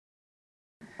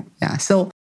 Yeah,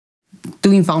 so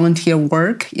doing volunteer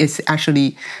work is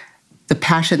actually the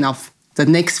passion of the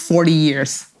next 40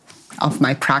 years of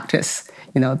my practice,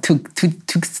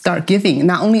 to start giving.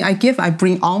 Not only I give, I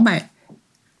bring all my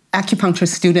acupuncture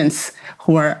students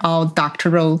who are all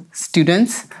doctoral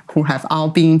students who have all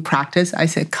been practiced. I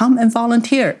said, come and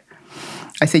volunteer.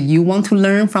 I said, you want to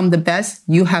learn from the best,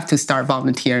 you have to start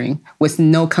volunteering with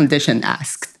no condition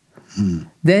asked.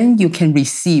 Then you can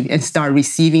receive and start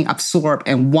receiving, absorb,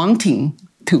 and wanting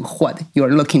to what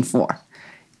you're looking for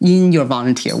in your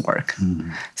volunteer work.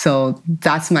 So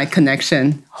that's my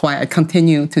connection, why I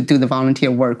continue to do the volunteer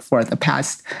work for the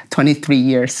past 23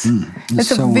 years. It's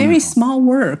so a very small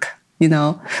work,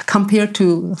 compared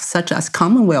to such as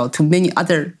Commonwealth, to many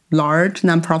other large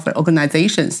nonprofit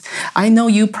organizations. I know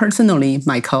you personally,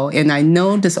 Michael, and I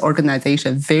know this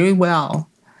organization very well,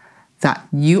 that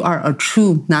you are a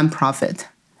true nonprofit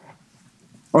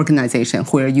organization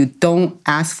where you don't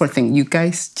ask for things. You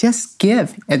guys just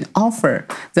give and offer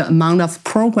the amount of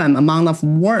program, amount of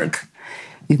work.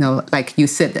 Like you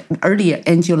said earlier,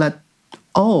 Angela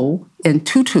O and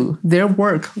Tutu, their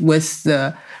work with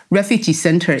the refugee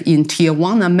center in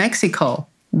Tijuana, Mexico.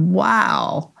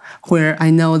 Wow. Where I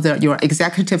know that your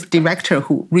executive director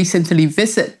who recently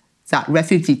visited that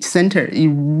refugee center, it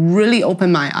really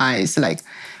opened my eyes. Like,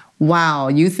 wow,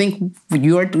 you think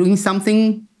you're doing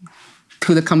something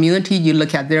to the community, you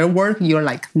look at their work, you're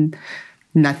like,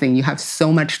 nothing. You have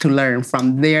so much to learn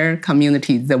from their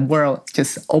community. The world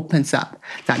just opens up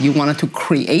that you wanted to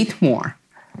create more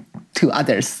to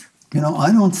others.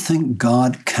 I don't think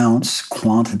God counts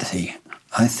quantity.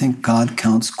 I think God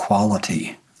counts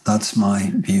quality. That's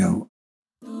my view.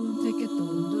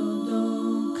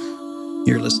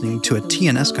 You're listening to a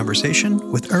TNS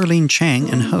conversation with Erlene Chiang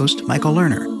and host Michael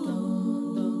Lerner.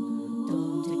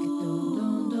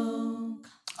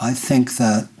 I think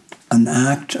that an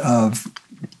act of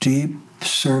deep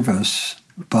service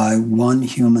by one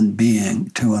human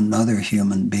being to another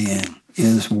human being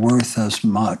is worth as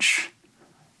much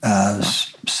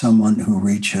as someone who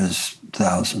reaches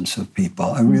thousands of people.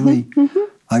 I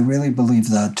really believe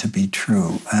that to be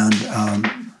true. And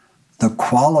the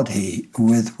quality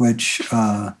with which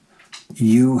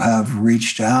you have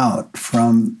reached out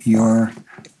from your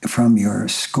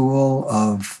school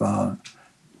of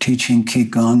teaching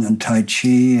Qigong and Tai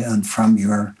Chi, and from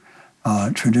your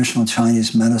traditional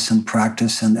Chinese medicine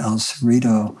practice in El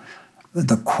Cerrito,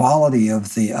 the quality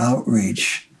of the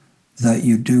outreach that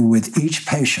you do with each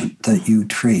patient that you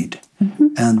treat,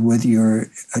 and with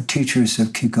your teachers of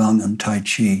Qigong and Tai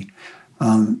Chi,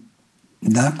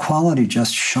 that quality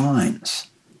just shines.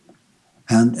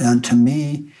 And to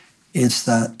me, it's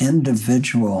that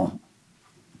individual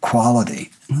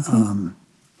quality.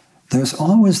 There's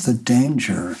always the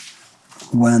danger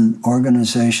when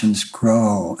organizations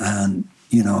grow and,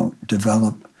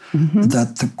 develop,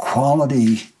 that the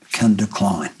quality can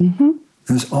decline.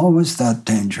 There's always that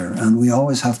danger, and we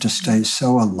always have to stay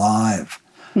so alive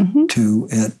to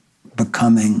it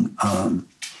becoming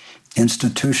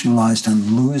institutionalized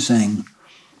and losing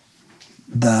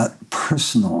that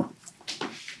personal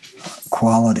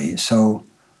quality. So,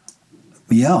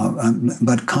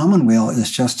 but Commonweal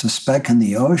is just a speck in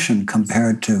the ocean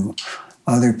compared to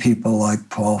other people like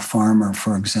Paul Farmer,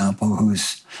 for example,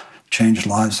 who's changed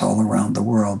lives all around the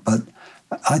world. But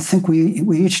I think we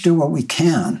each do what we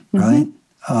can, right?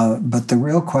 But the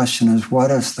real question is,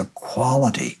 what is the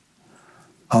quality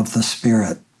of the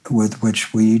spirit with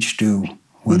which we each do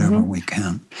whatever we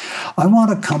can? I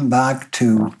want to come back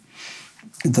to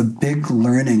the big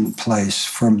learning place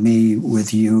for me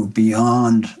with you,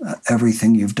 beyond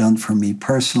everything you've done for me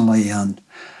personally, and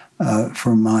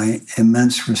for my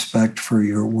immense respect for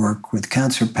your work with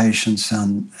cancer patients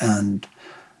and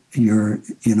your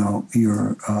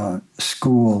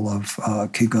school of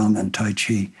Qigong and Tai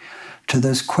Chi, to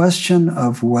this question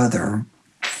of whether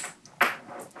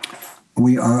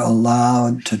we are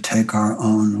allowed to take our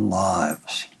own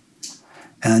lives.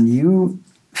 And you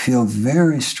feel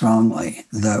very strongly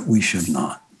that we should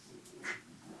not.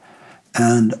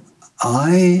 And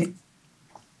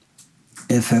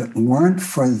if it weren't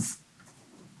for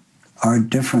our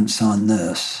difference on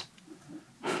this,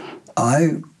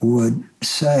 I would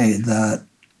say that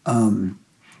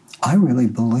I really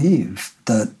believe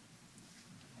that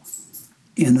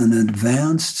in an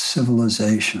advanced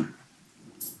civilization,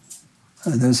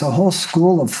 there's a whole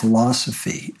school of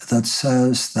philosophy that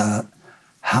says that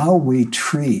how we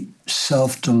treat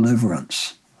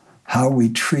self-deliverance, how we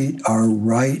treat our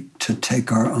right to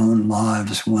take our own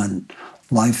lives when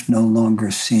life no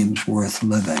longer seems worth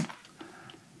living,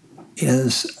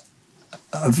 is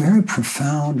a very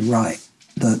profound right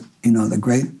that, the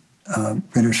great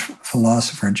British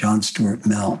philosopher John Stuart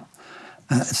Mill,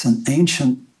 it's an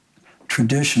ancient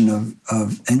tradition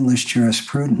of English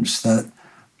jurisprudence that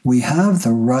we have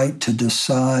the right to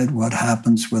decide what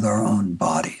happens with our own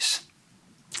bodies.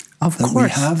 Of course. We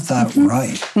have that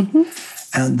right.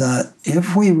 And that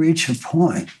if we reach a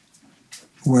point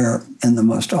where, in the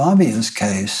most obvious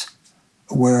case,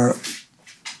 where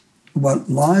what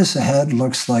lies ahead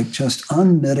looks like just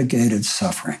unmitigated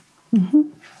suffering,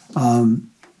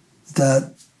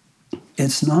 that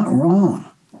it's not wrong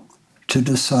to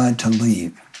decide to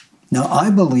leave. Now,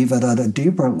 I believe it at a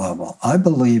deeper level. I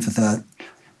believe that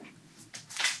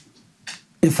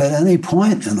if at any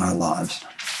point in our lives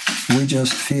we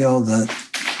just feel that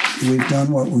we've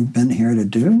done what we've been here to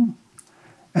do,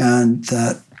 and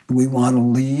that we want to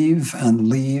leave and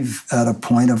leave at a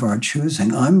point of our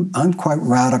choosing. I'm quite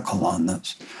radical on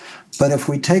this. But if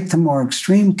we take the more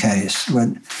extreme case,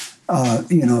 when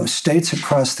states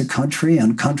across the country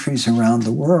and countries around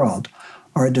the world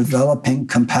are developing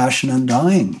compassion and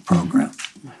dying programs,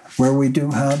 where we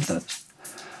do have this.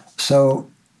 So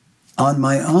on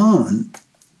my own,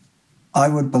 I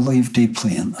would believe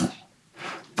deeply in this.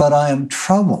 But I am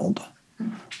troubled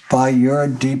by your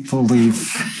deep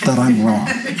belief that I'm wrong.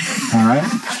 All right?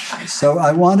 So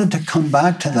I wanted to come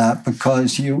back to that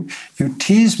because you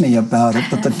tease me about it,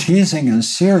 but the teasing is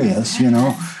serious,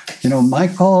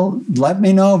 Michael, let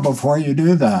me know before you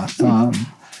do that.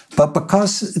 But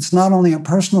because it's not only a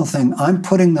personal thing, I'm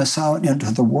putting this out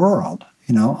into the world.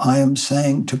 I am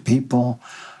saying to people,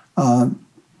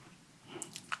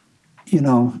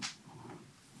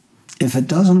 if it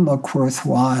doesn't look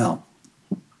worthwhile,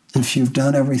 if you've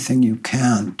done everything you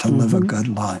can to live a good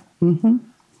life,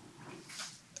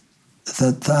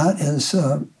 that is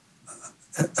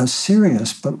a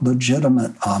serious but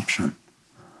legitimate option.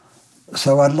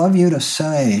 So I'd love you to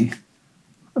say,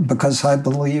 because I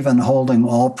believe in holding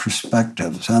all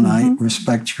perspectives and I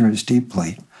respect yours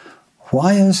deeply,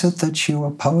 why is it that you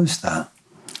oppose that?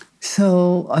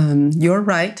 So you're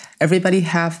right. Everybody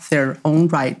have their own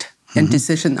right and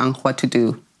decision on what to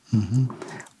do.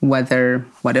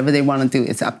 Whatever they want to do,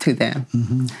 it's up to them.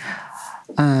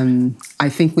 I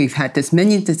think we've had this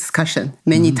many discussion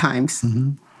many times.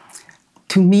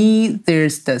 To me,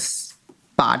 there's this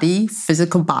body,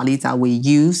 physical body that we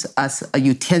use as a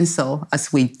utensil,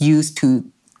 as we use to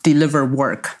deliver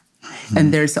work.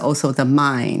 And there's also the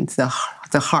mind, the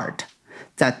heart,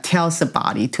 that tells the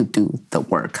body to do the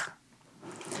work.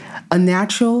 A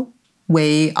natural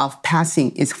way of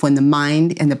passing is when the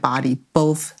mind and the body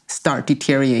both start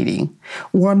deteriorating.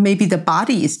 Or maybe the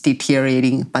body is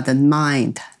deteriorating, but the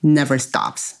mind never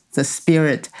stops. The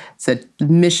spirit, the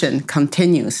mission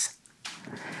continues.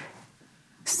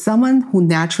 Someone who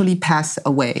naturally passed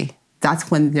away,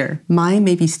 that's when their mind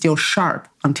may be still sharp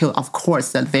until, of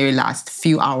course, the very last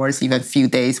few hours, even few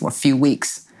days or few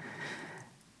weeks.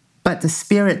 But the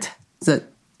spirit,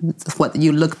 what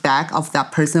you look back of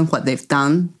that person, what they've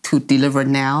done to deliver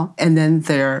now, and then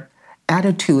their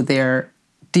attitude, their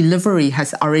delivery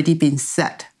has already been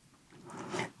set.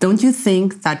 Don't you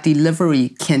think that delivery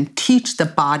can teach the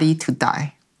body to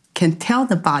die, can tell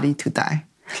the body to die?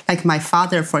 Like my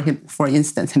father, for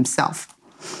instance, himself.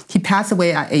 He passed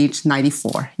away at age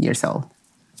 94 years old,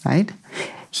 right?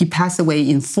 He passed away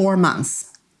in 4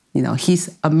 months.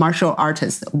 He's a martial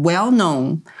artist,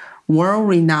 well-known,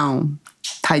 world-renowned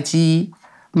Tai Chi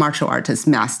martial artist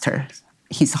master.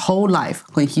 His whole life,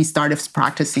 when he started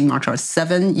practicing martial arts,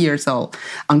 7 years old,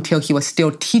 until he was still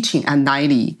teaching at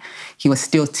 90. He was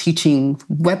still teaching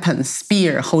weapons,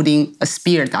 spear, holding a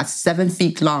spear that's 7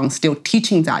 feet long, still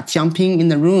teaching that, jumping in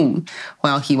the room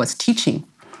while he was teaching.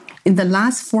 In the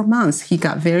last 4 months, he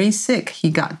got very sick. He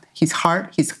got his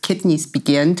heart, his kidneys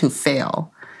began to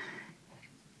fail.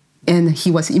 And he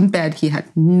was in bed. He had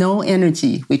no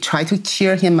energy. We tried to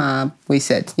cheer him up. We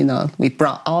said, we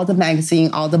brought all the magazine,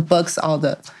 all the books, all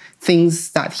the things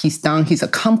that he's done, he's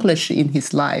accomplished in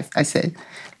his life. I said,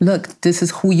 look, this is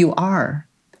who you are.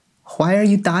 Why are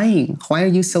you dying? Why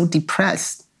are you so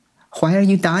depressed? Why are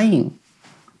you dying?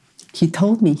 He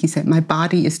told me, he said, my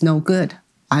body is no good.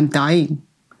 I'm dying.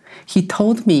 He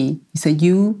told me, he said,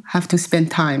 you have to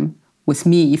spend time with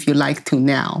me if you like to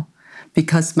now,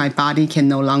 because my body can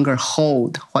no longer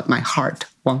hold what my heart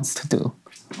wants to do.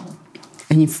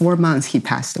 And in 4 months, he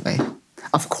passed away.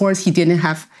 Of course, he didn't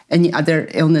have any other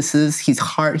illnesses. He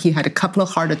had a couple of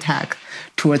heart attacks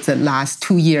towards the last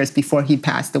 2 years before he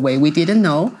passed away. We didn't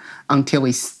know until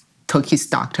we took his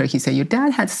doctor. He said, your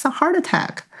dad had a heart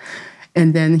attack.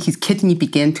 And then his kidney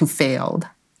began to fail.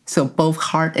 So both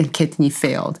heart and kidney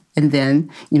failed. And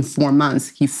then in 4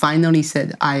 months, he finally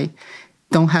said, I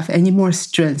don't have any more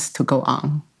strength to go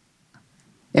on.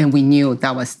 And we knew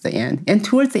that was the end. And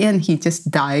towards the end, he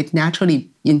just died naturally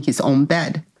in his own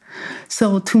bed.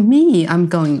 So to me, I'm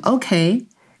going, okay,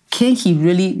 can he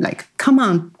really, come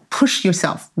on, push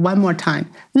yourself one more time,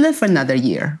 live another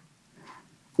year?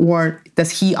 Or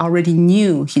does he already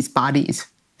knew his body is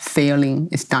failing,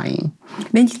 is dying?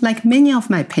 Like many of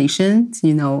my patients,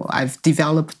 I've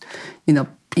developed,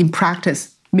 in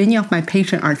practice, many of my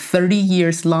patients are 30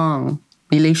 years long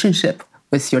relationship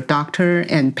with your doctor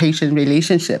and patient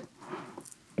relationship.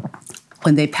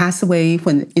 When they pass away,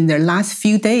 when in their last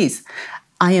few days,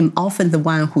 I am often the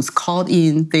one who's called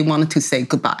in, they wanted to say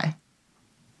goodbye,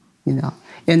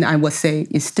 and I would say,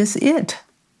 is this it?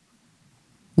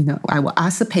 I will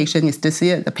ask the patient, is this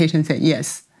it? The patient said,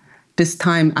 yes. This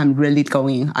time I'm really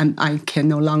going. I can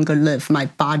no longer live. My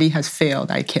body has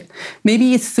failed. I can't.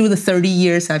 Maybe it's through the 30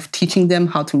 years I've teaching them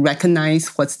how to recognize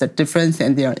what's the difference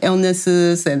and their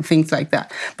illnesses and things like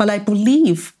that. But I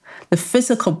believe the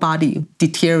physical body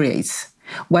deteriorates.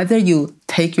 Whether you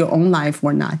take your own life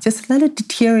or not, just let it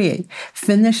deteriorate.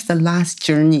 Finish the last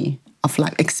journey of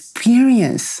life.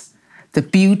 Experience the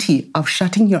beauty of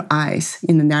shutting your eyes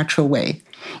in a natural way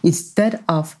instead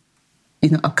of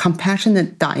a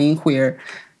compassionate dying where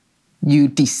you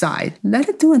decide, let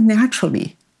it do it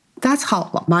naturally. That's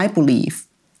how my belief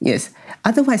is.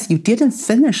 Otherwise, you didn't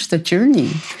finish the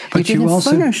journey. But you didn't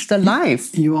finish the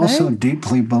life. You also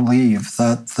deeply believe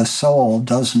that the soul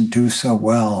doesn't do so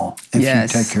well if you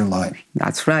take your life.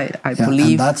 That's right. I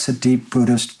believe. And that's a deep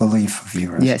Buddhist belief of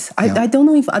yours. Yes. I don't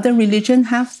know if other religions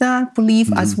have that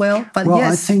belief as well, but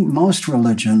yes. I think most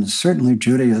religions, certainly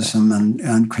Judaism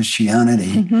and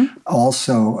Christianity,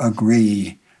 also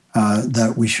agree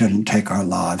that we shouldn't take our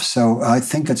lives. So I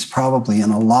think it's probably in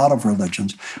a lot of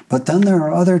religions. But then there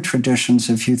are other traditions.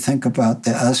 If you think about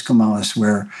the Eskimos,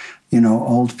 where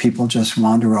old people just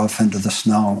wander off into the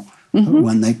snow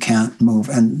when they can't move,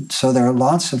 and so there are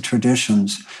lots of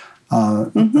traditions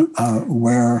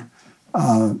where,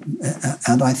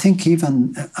 and I think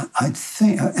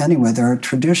anyway, there are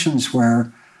traditions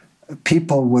where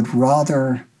people would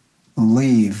rather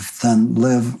leave than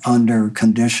live under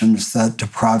conditions that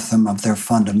deprive them of their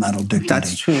fundamental dignity.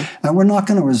 That's true. And we're not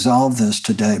going to resolve this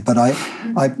today, but I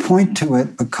point to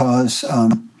it because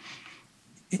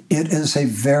it is a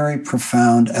very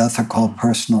profound ethical,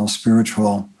 personal,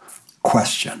 spiritual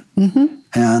question.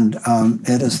 And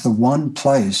it is the one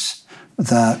place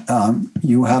that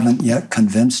you haven't yet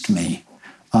convinced me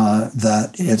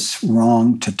that it's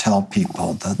wrong to tell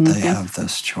people that they have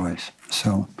this choice.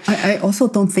 So I also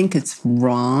don't think it's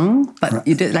wrong, but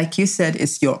like you said,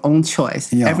 it's your own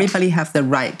choice. Yeah. Everybody have the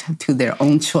right to their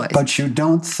own choice. But you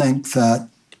don't think that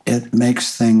it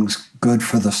makes things good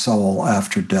for the soul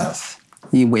after death?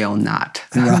 You will not.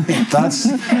 Right. That's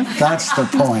the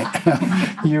point.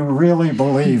 You really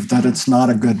believe that it's not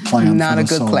a good plan not for the Not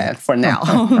soul. a good plan for now.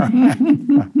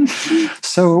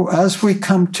 So as we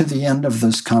come to the end of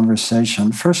this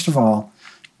conversation, first of all,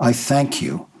 I thank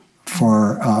you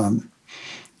for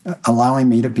allowing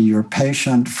me to be your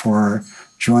patient, for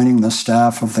joining the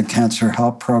staff of the Cancer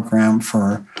Help Program,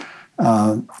 for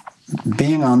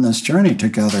being on this journey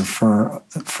together for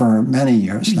many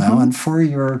years now, and for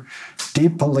your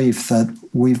deep belief that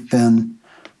we've been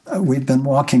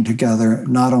walking together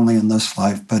not only in this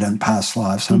life but in past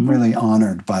lives. I'm really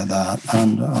honored by that,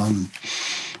 and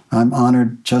I'm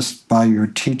honored just by your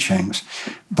teachings.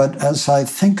 But as I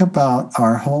think about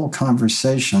our whole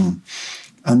conversation,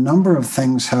 a number of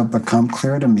things have become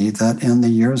clear to me that in the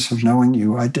years of knowing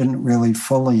you, I didn't really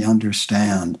fully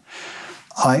understand.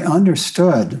 I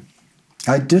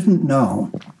didn't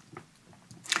know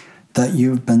that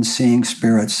you've been seeing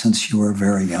spirits since you were a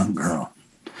very young girl.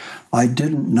 I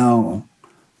didn't know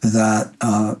that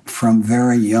from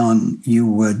very young you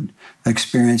would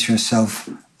experience yourself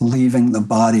leaving the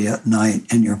body at night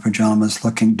in your pajamas,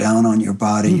 looking down on your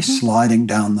body, sliding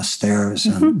down the stairs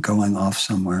and going off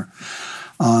somewhere.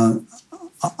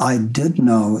 I did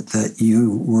know that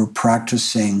you were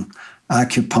practicing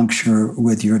acupuncture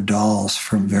with your dolls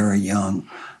from very young.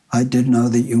 I did know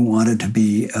that you wanted to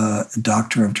be a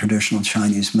doctor of traditional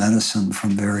Chinese medicine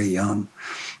from very young.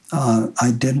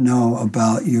 I did know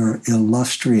about your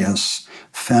illustrious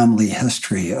family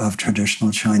history of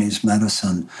traditional Chinese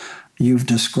medicine. You've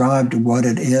described what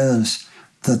it is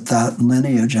that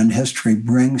lineage and history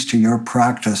brings to your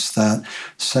practice that,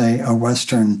 say, a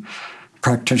Western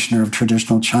practitioner of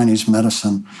traditional Chinese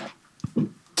medicine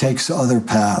takes other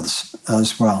paths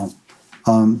as well.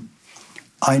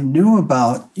 I knew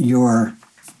about your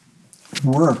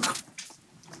work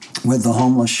with the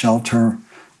homeless shelter,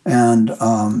 but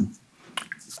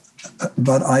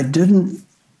I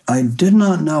did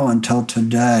not know until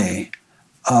today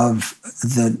of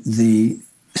the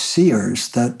seers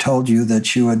that told you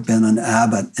that you had been an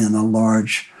abbot in a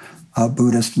large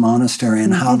Buddhist monastery,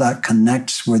 and how that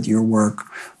connects with your work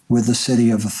with the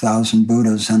City of 1,000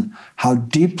 Buddhas, and how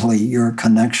deeply your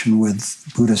connection with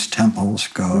Buddhist temples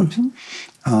goes.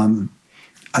 I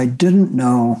didn't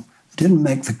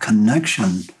make the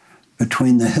connection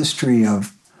between the history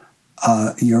of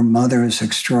your mother's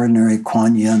extraordinary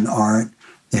Kuan Yin art,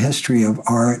 the history of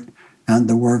art, and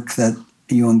the work that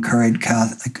you encouraged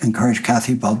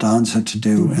Kathy Baldanza to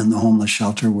do in the homeless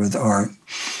shelter with art,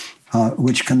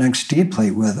 which connects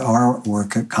deeply with our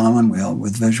work at Commonweal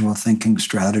with visual thinking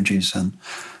strategies and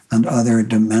and other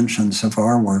dimensions of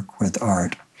our work with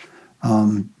art.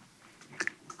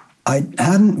 I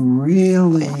hadn't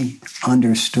really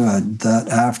understood that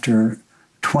after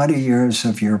 20 years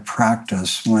of your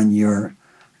practice, when your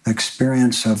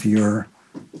experience of your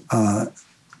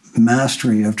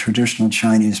mastery of traditional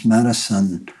Chinese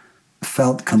medicine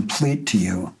felt complete to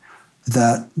you,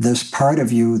 that this part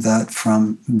of you that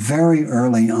from very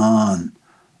early on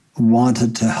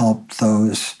wanted to help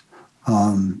those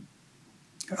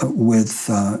with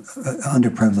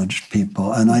underprivileged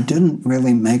people. And I didn't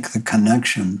really make the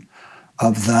connection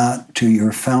of that to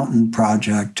your fountain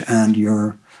project and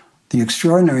the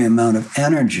extraordinary amount of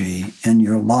energy in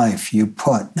your life you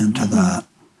put into that.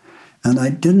 And I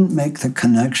didn't make the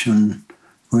connection,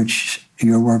 which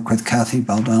your work with Kathy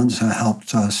Baldanza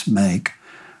helped us make,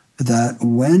 that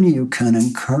when you can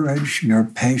encourage your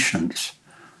patients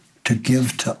to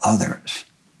give to others,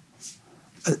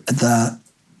 that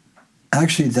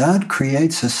actually that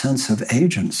creates a sense of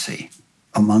agency,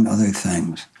 among other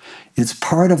things. It's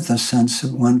part of the sense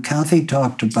of when Kathy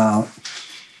talked about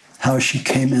how she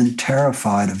came in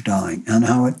terrified of dying and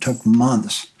how it took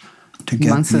months to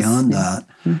get beyond that.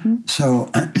 Mm-hmm. So,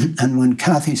 and when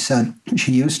Kathy said,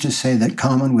 she used to say that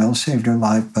Commonweal saved her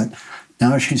life, but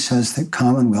now she says that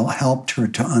Commonweal helped her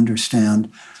to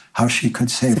understand how she could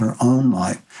save her own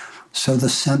life. So the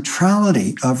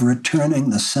centrality of returning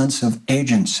the sense of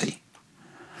agency,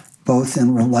 both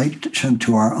in relation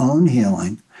to our own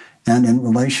healing and in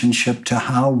relationship to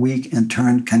how we in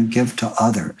turn can give to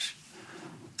others,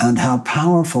 and how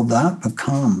powerful that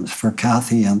becomes for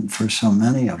Kathy and for so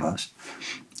many of us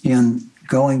in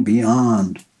going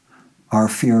beyond our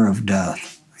fear of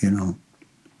death,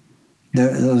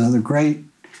 Those are the great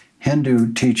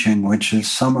Hindu teaching, which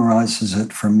summarizes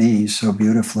it for me so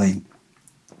beautifully.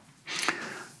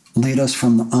 Lead us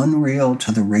from the unreal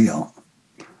to the real.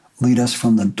 Lead us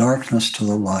from the darkness to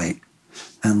the light.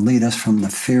 And lead us from the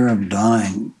fear of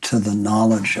dying to the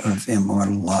knowledge of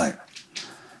immortal life.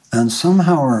 And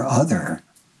somehow or other,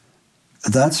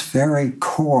 that's very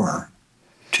core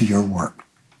to your work.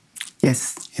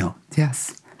 Yes.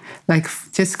 Yes. Like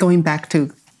just going back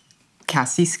to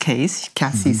Cassie's case,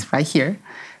 Cassie's right here,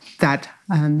 that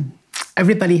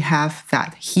everybody have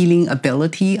that healing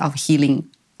ability of healing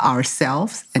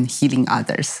ourselves and healing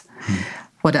others.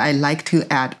 What I like to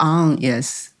add on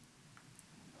is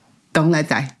don't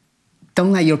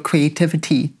let your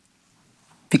creativity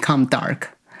become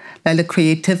dark. Let the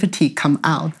creativity come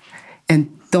out, and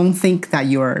don't think that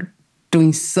you're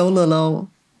doing so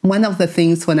little. One of the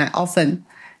things when I often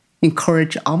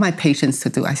encourage all my patients to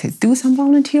do, I say, do some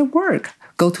volunteer work.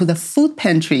 Go to the food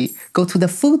pantry, go to the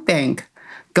food bank,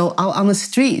 go out on the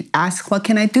street, ask, what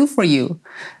can I do for you?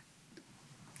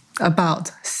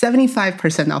 About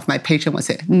 75% of my patients will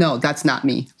say, no, that's not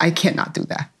me. I cannot do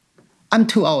that. I'm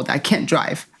too old. I can't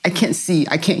drive. I can't see.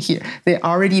 I can't hear. They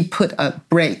already put a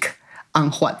brake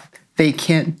on what they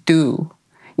can't do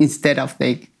instead of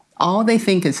all they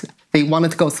think is they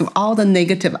wanted to go through all the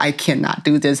negative, I cannot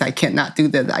do this, I cannot do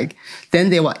that. Then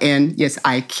they will end, yes,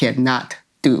 I cannot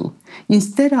do.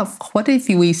 Instead of, what if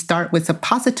we start with a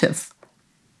positive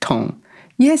tone?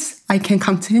 Yes, I can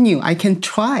continue, I can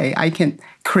try, I can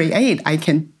create, I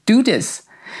can do this.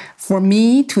 For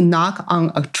me to knock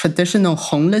on a traditional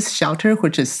homeless shelter,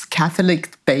 which is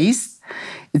Catholic-based,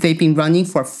 they've been running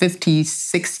for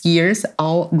 56 years,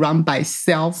 all run by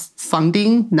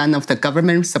self-funding, none of the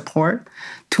government support.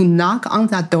 To knock on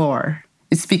that door,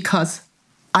 it's because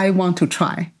I want to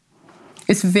try.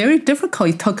 It's very difficult.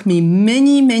 It took me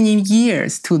many, many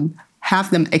years to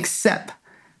have them accept,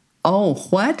 oh,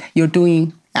 what? You're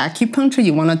doing acupuncture?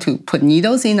 You wanted to put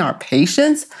needles in our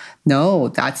patients? No,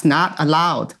 that's not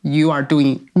allowed. You are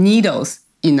doing needles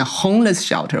in a homeless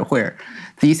shelter where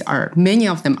many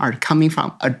of them are coming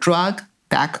from a drug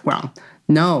background.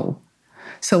 No.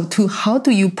 So how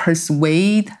do you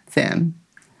persuade them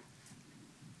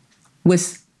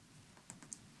with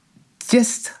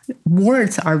just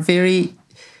words are very,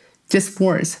 just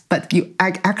words, but you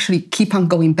actually keep on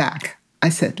going back. I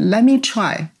said, let me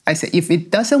try. I said, if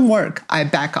it doesn't work, I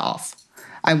back off.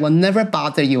 I will never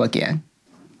bother you again.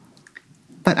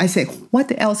 But I said,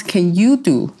 what else can you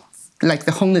do, like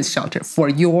the homeless shelter, for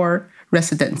your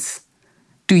residents?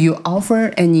 Do you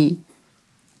offer any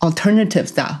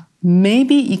alternatives that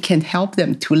maybe it can help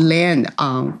them to land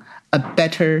on a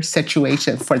better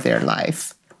situation for their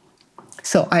life?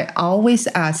 So I always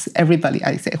ask everybody,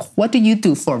 I say, what do you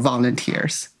do for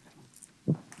volunteers?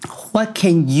 What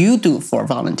can you do for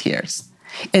volunteers?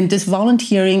 And this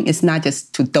volunteering is not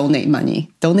just to donate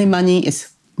money. Donate money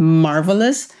is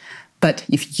marvelous, but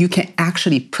if you can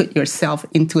actually put yourself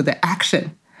into the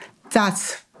action,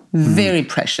 that's very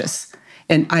precious.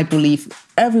 And I believe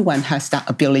everyone has that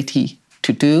ability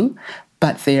to do,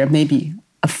 but they're maybe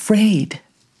afraid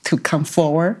to come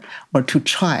forward or to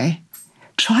try.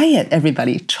 Try it,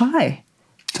 everybody, try.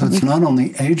 So it's not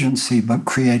only agency, but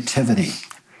creativity.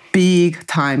 Big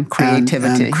time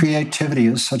creativity. And creativity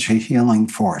is such a healing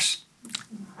force.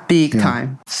 Big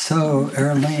time. So,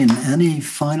 Erlene, any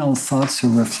final thoughts or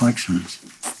reflections?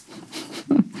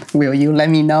 Will you let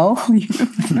me know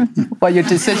what your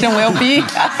decision will be?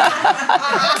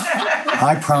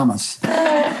 I promise.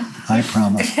 I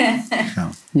promise.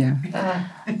 So. Yeah.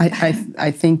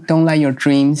 I think don't let your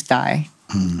dreams die.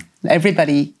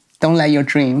 Everybody, don't let your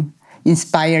dream.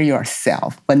 Inspire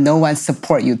yourself, but no one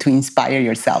support you to inspire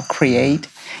yourself. Create,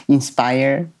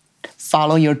 inspire,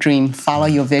 follow your dream, follow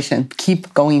your vision.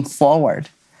 Keep going forward.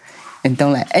 And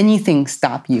don't let anything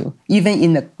stop you. Even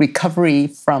in the recovery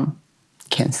from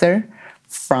cancer,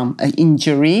 from an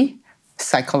injury,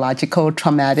 psychological,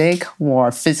 traumatic,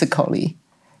 or physically.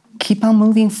 Keep on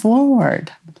moving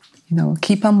forward.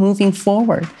 Keep on moving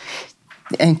forward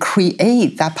and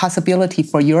create that possibility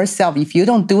for yourself. If you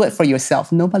don't do it for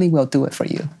yourself, nobody will do it for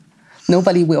you.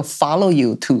 Nobody will follow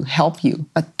you to help you,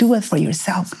 but do it for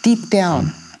yourself. Deep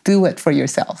down, do it for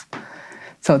yourself.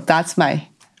 So that's my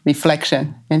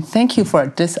reflection. And thank you for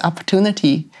this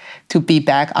opportunity to be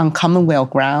back on Commonwealth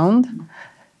ground,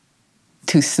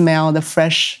 to smell the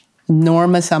fresh,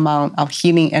 enormous amount of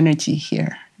healing energy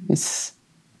here. It's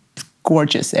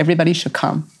gorgeous. Everybody should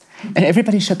come. And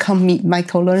everybody should come meet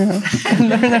Michael Lerner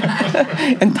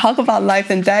and talk about life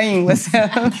and dying with him.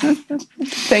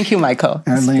 Thank you, Michael.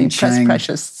 Erlene Chiang,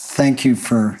 precious. Thank you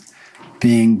for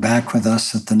being back with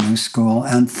us at the New School.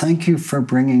 And thank you for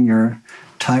bringing your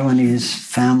Taiwanese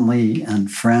family and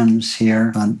friends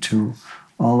here, and to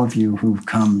all of you who've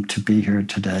come to be here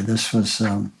today. This was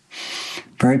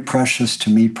very precious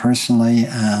to me personally,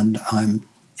 and I'm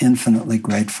infinitely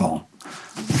grateful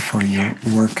for your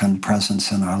work and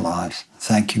presence in our lives.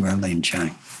 Thank you, Erlene Chiang.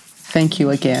 Thank you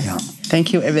again. Yeah.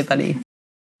 Thank you, everybody.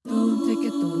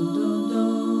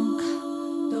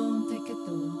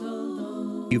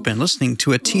 You've been listening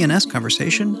to a TNS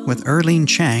conversation with Erlene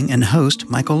Chiang and host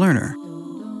Michael Lerner.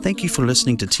 Thank you for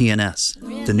listening to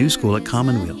TNS, the New School at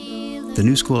Commonweal. The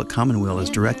New School at Commonweal is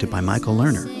directed by Michael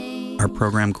Lerner. Our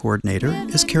program coordinator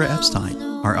is Kara Epstein.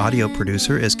 Our audio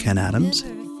producer is Ken Adams.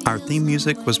 Our theme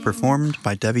music was performed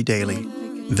by Debbie Daly.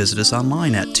 Visit us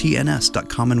online at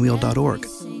tns.commonweal.org.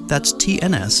 That's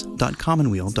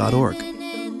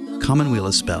tns.commonweal.org. Commonweal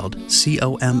is spelled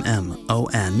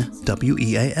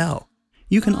COMMONWEAL.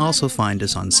 You can also find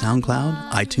us on SoundCloud,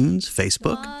 iTunes,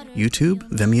 Facebook, YouTube,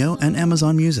 Vimeo, and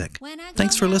Amazon Music.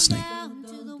 Thanks for listening.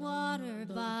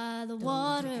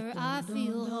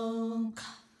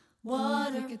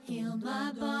 Water could heal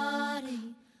my body.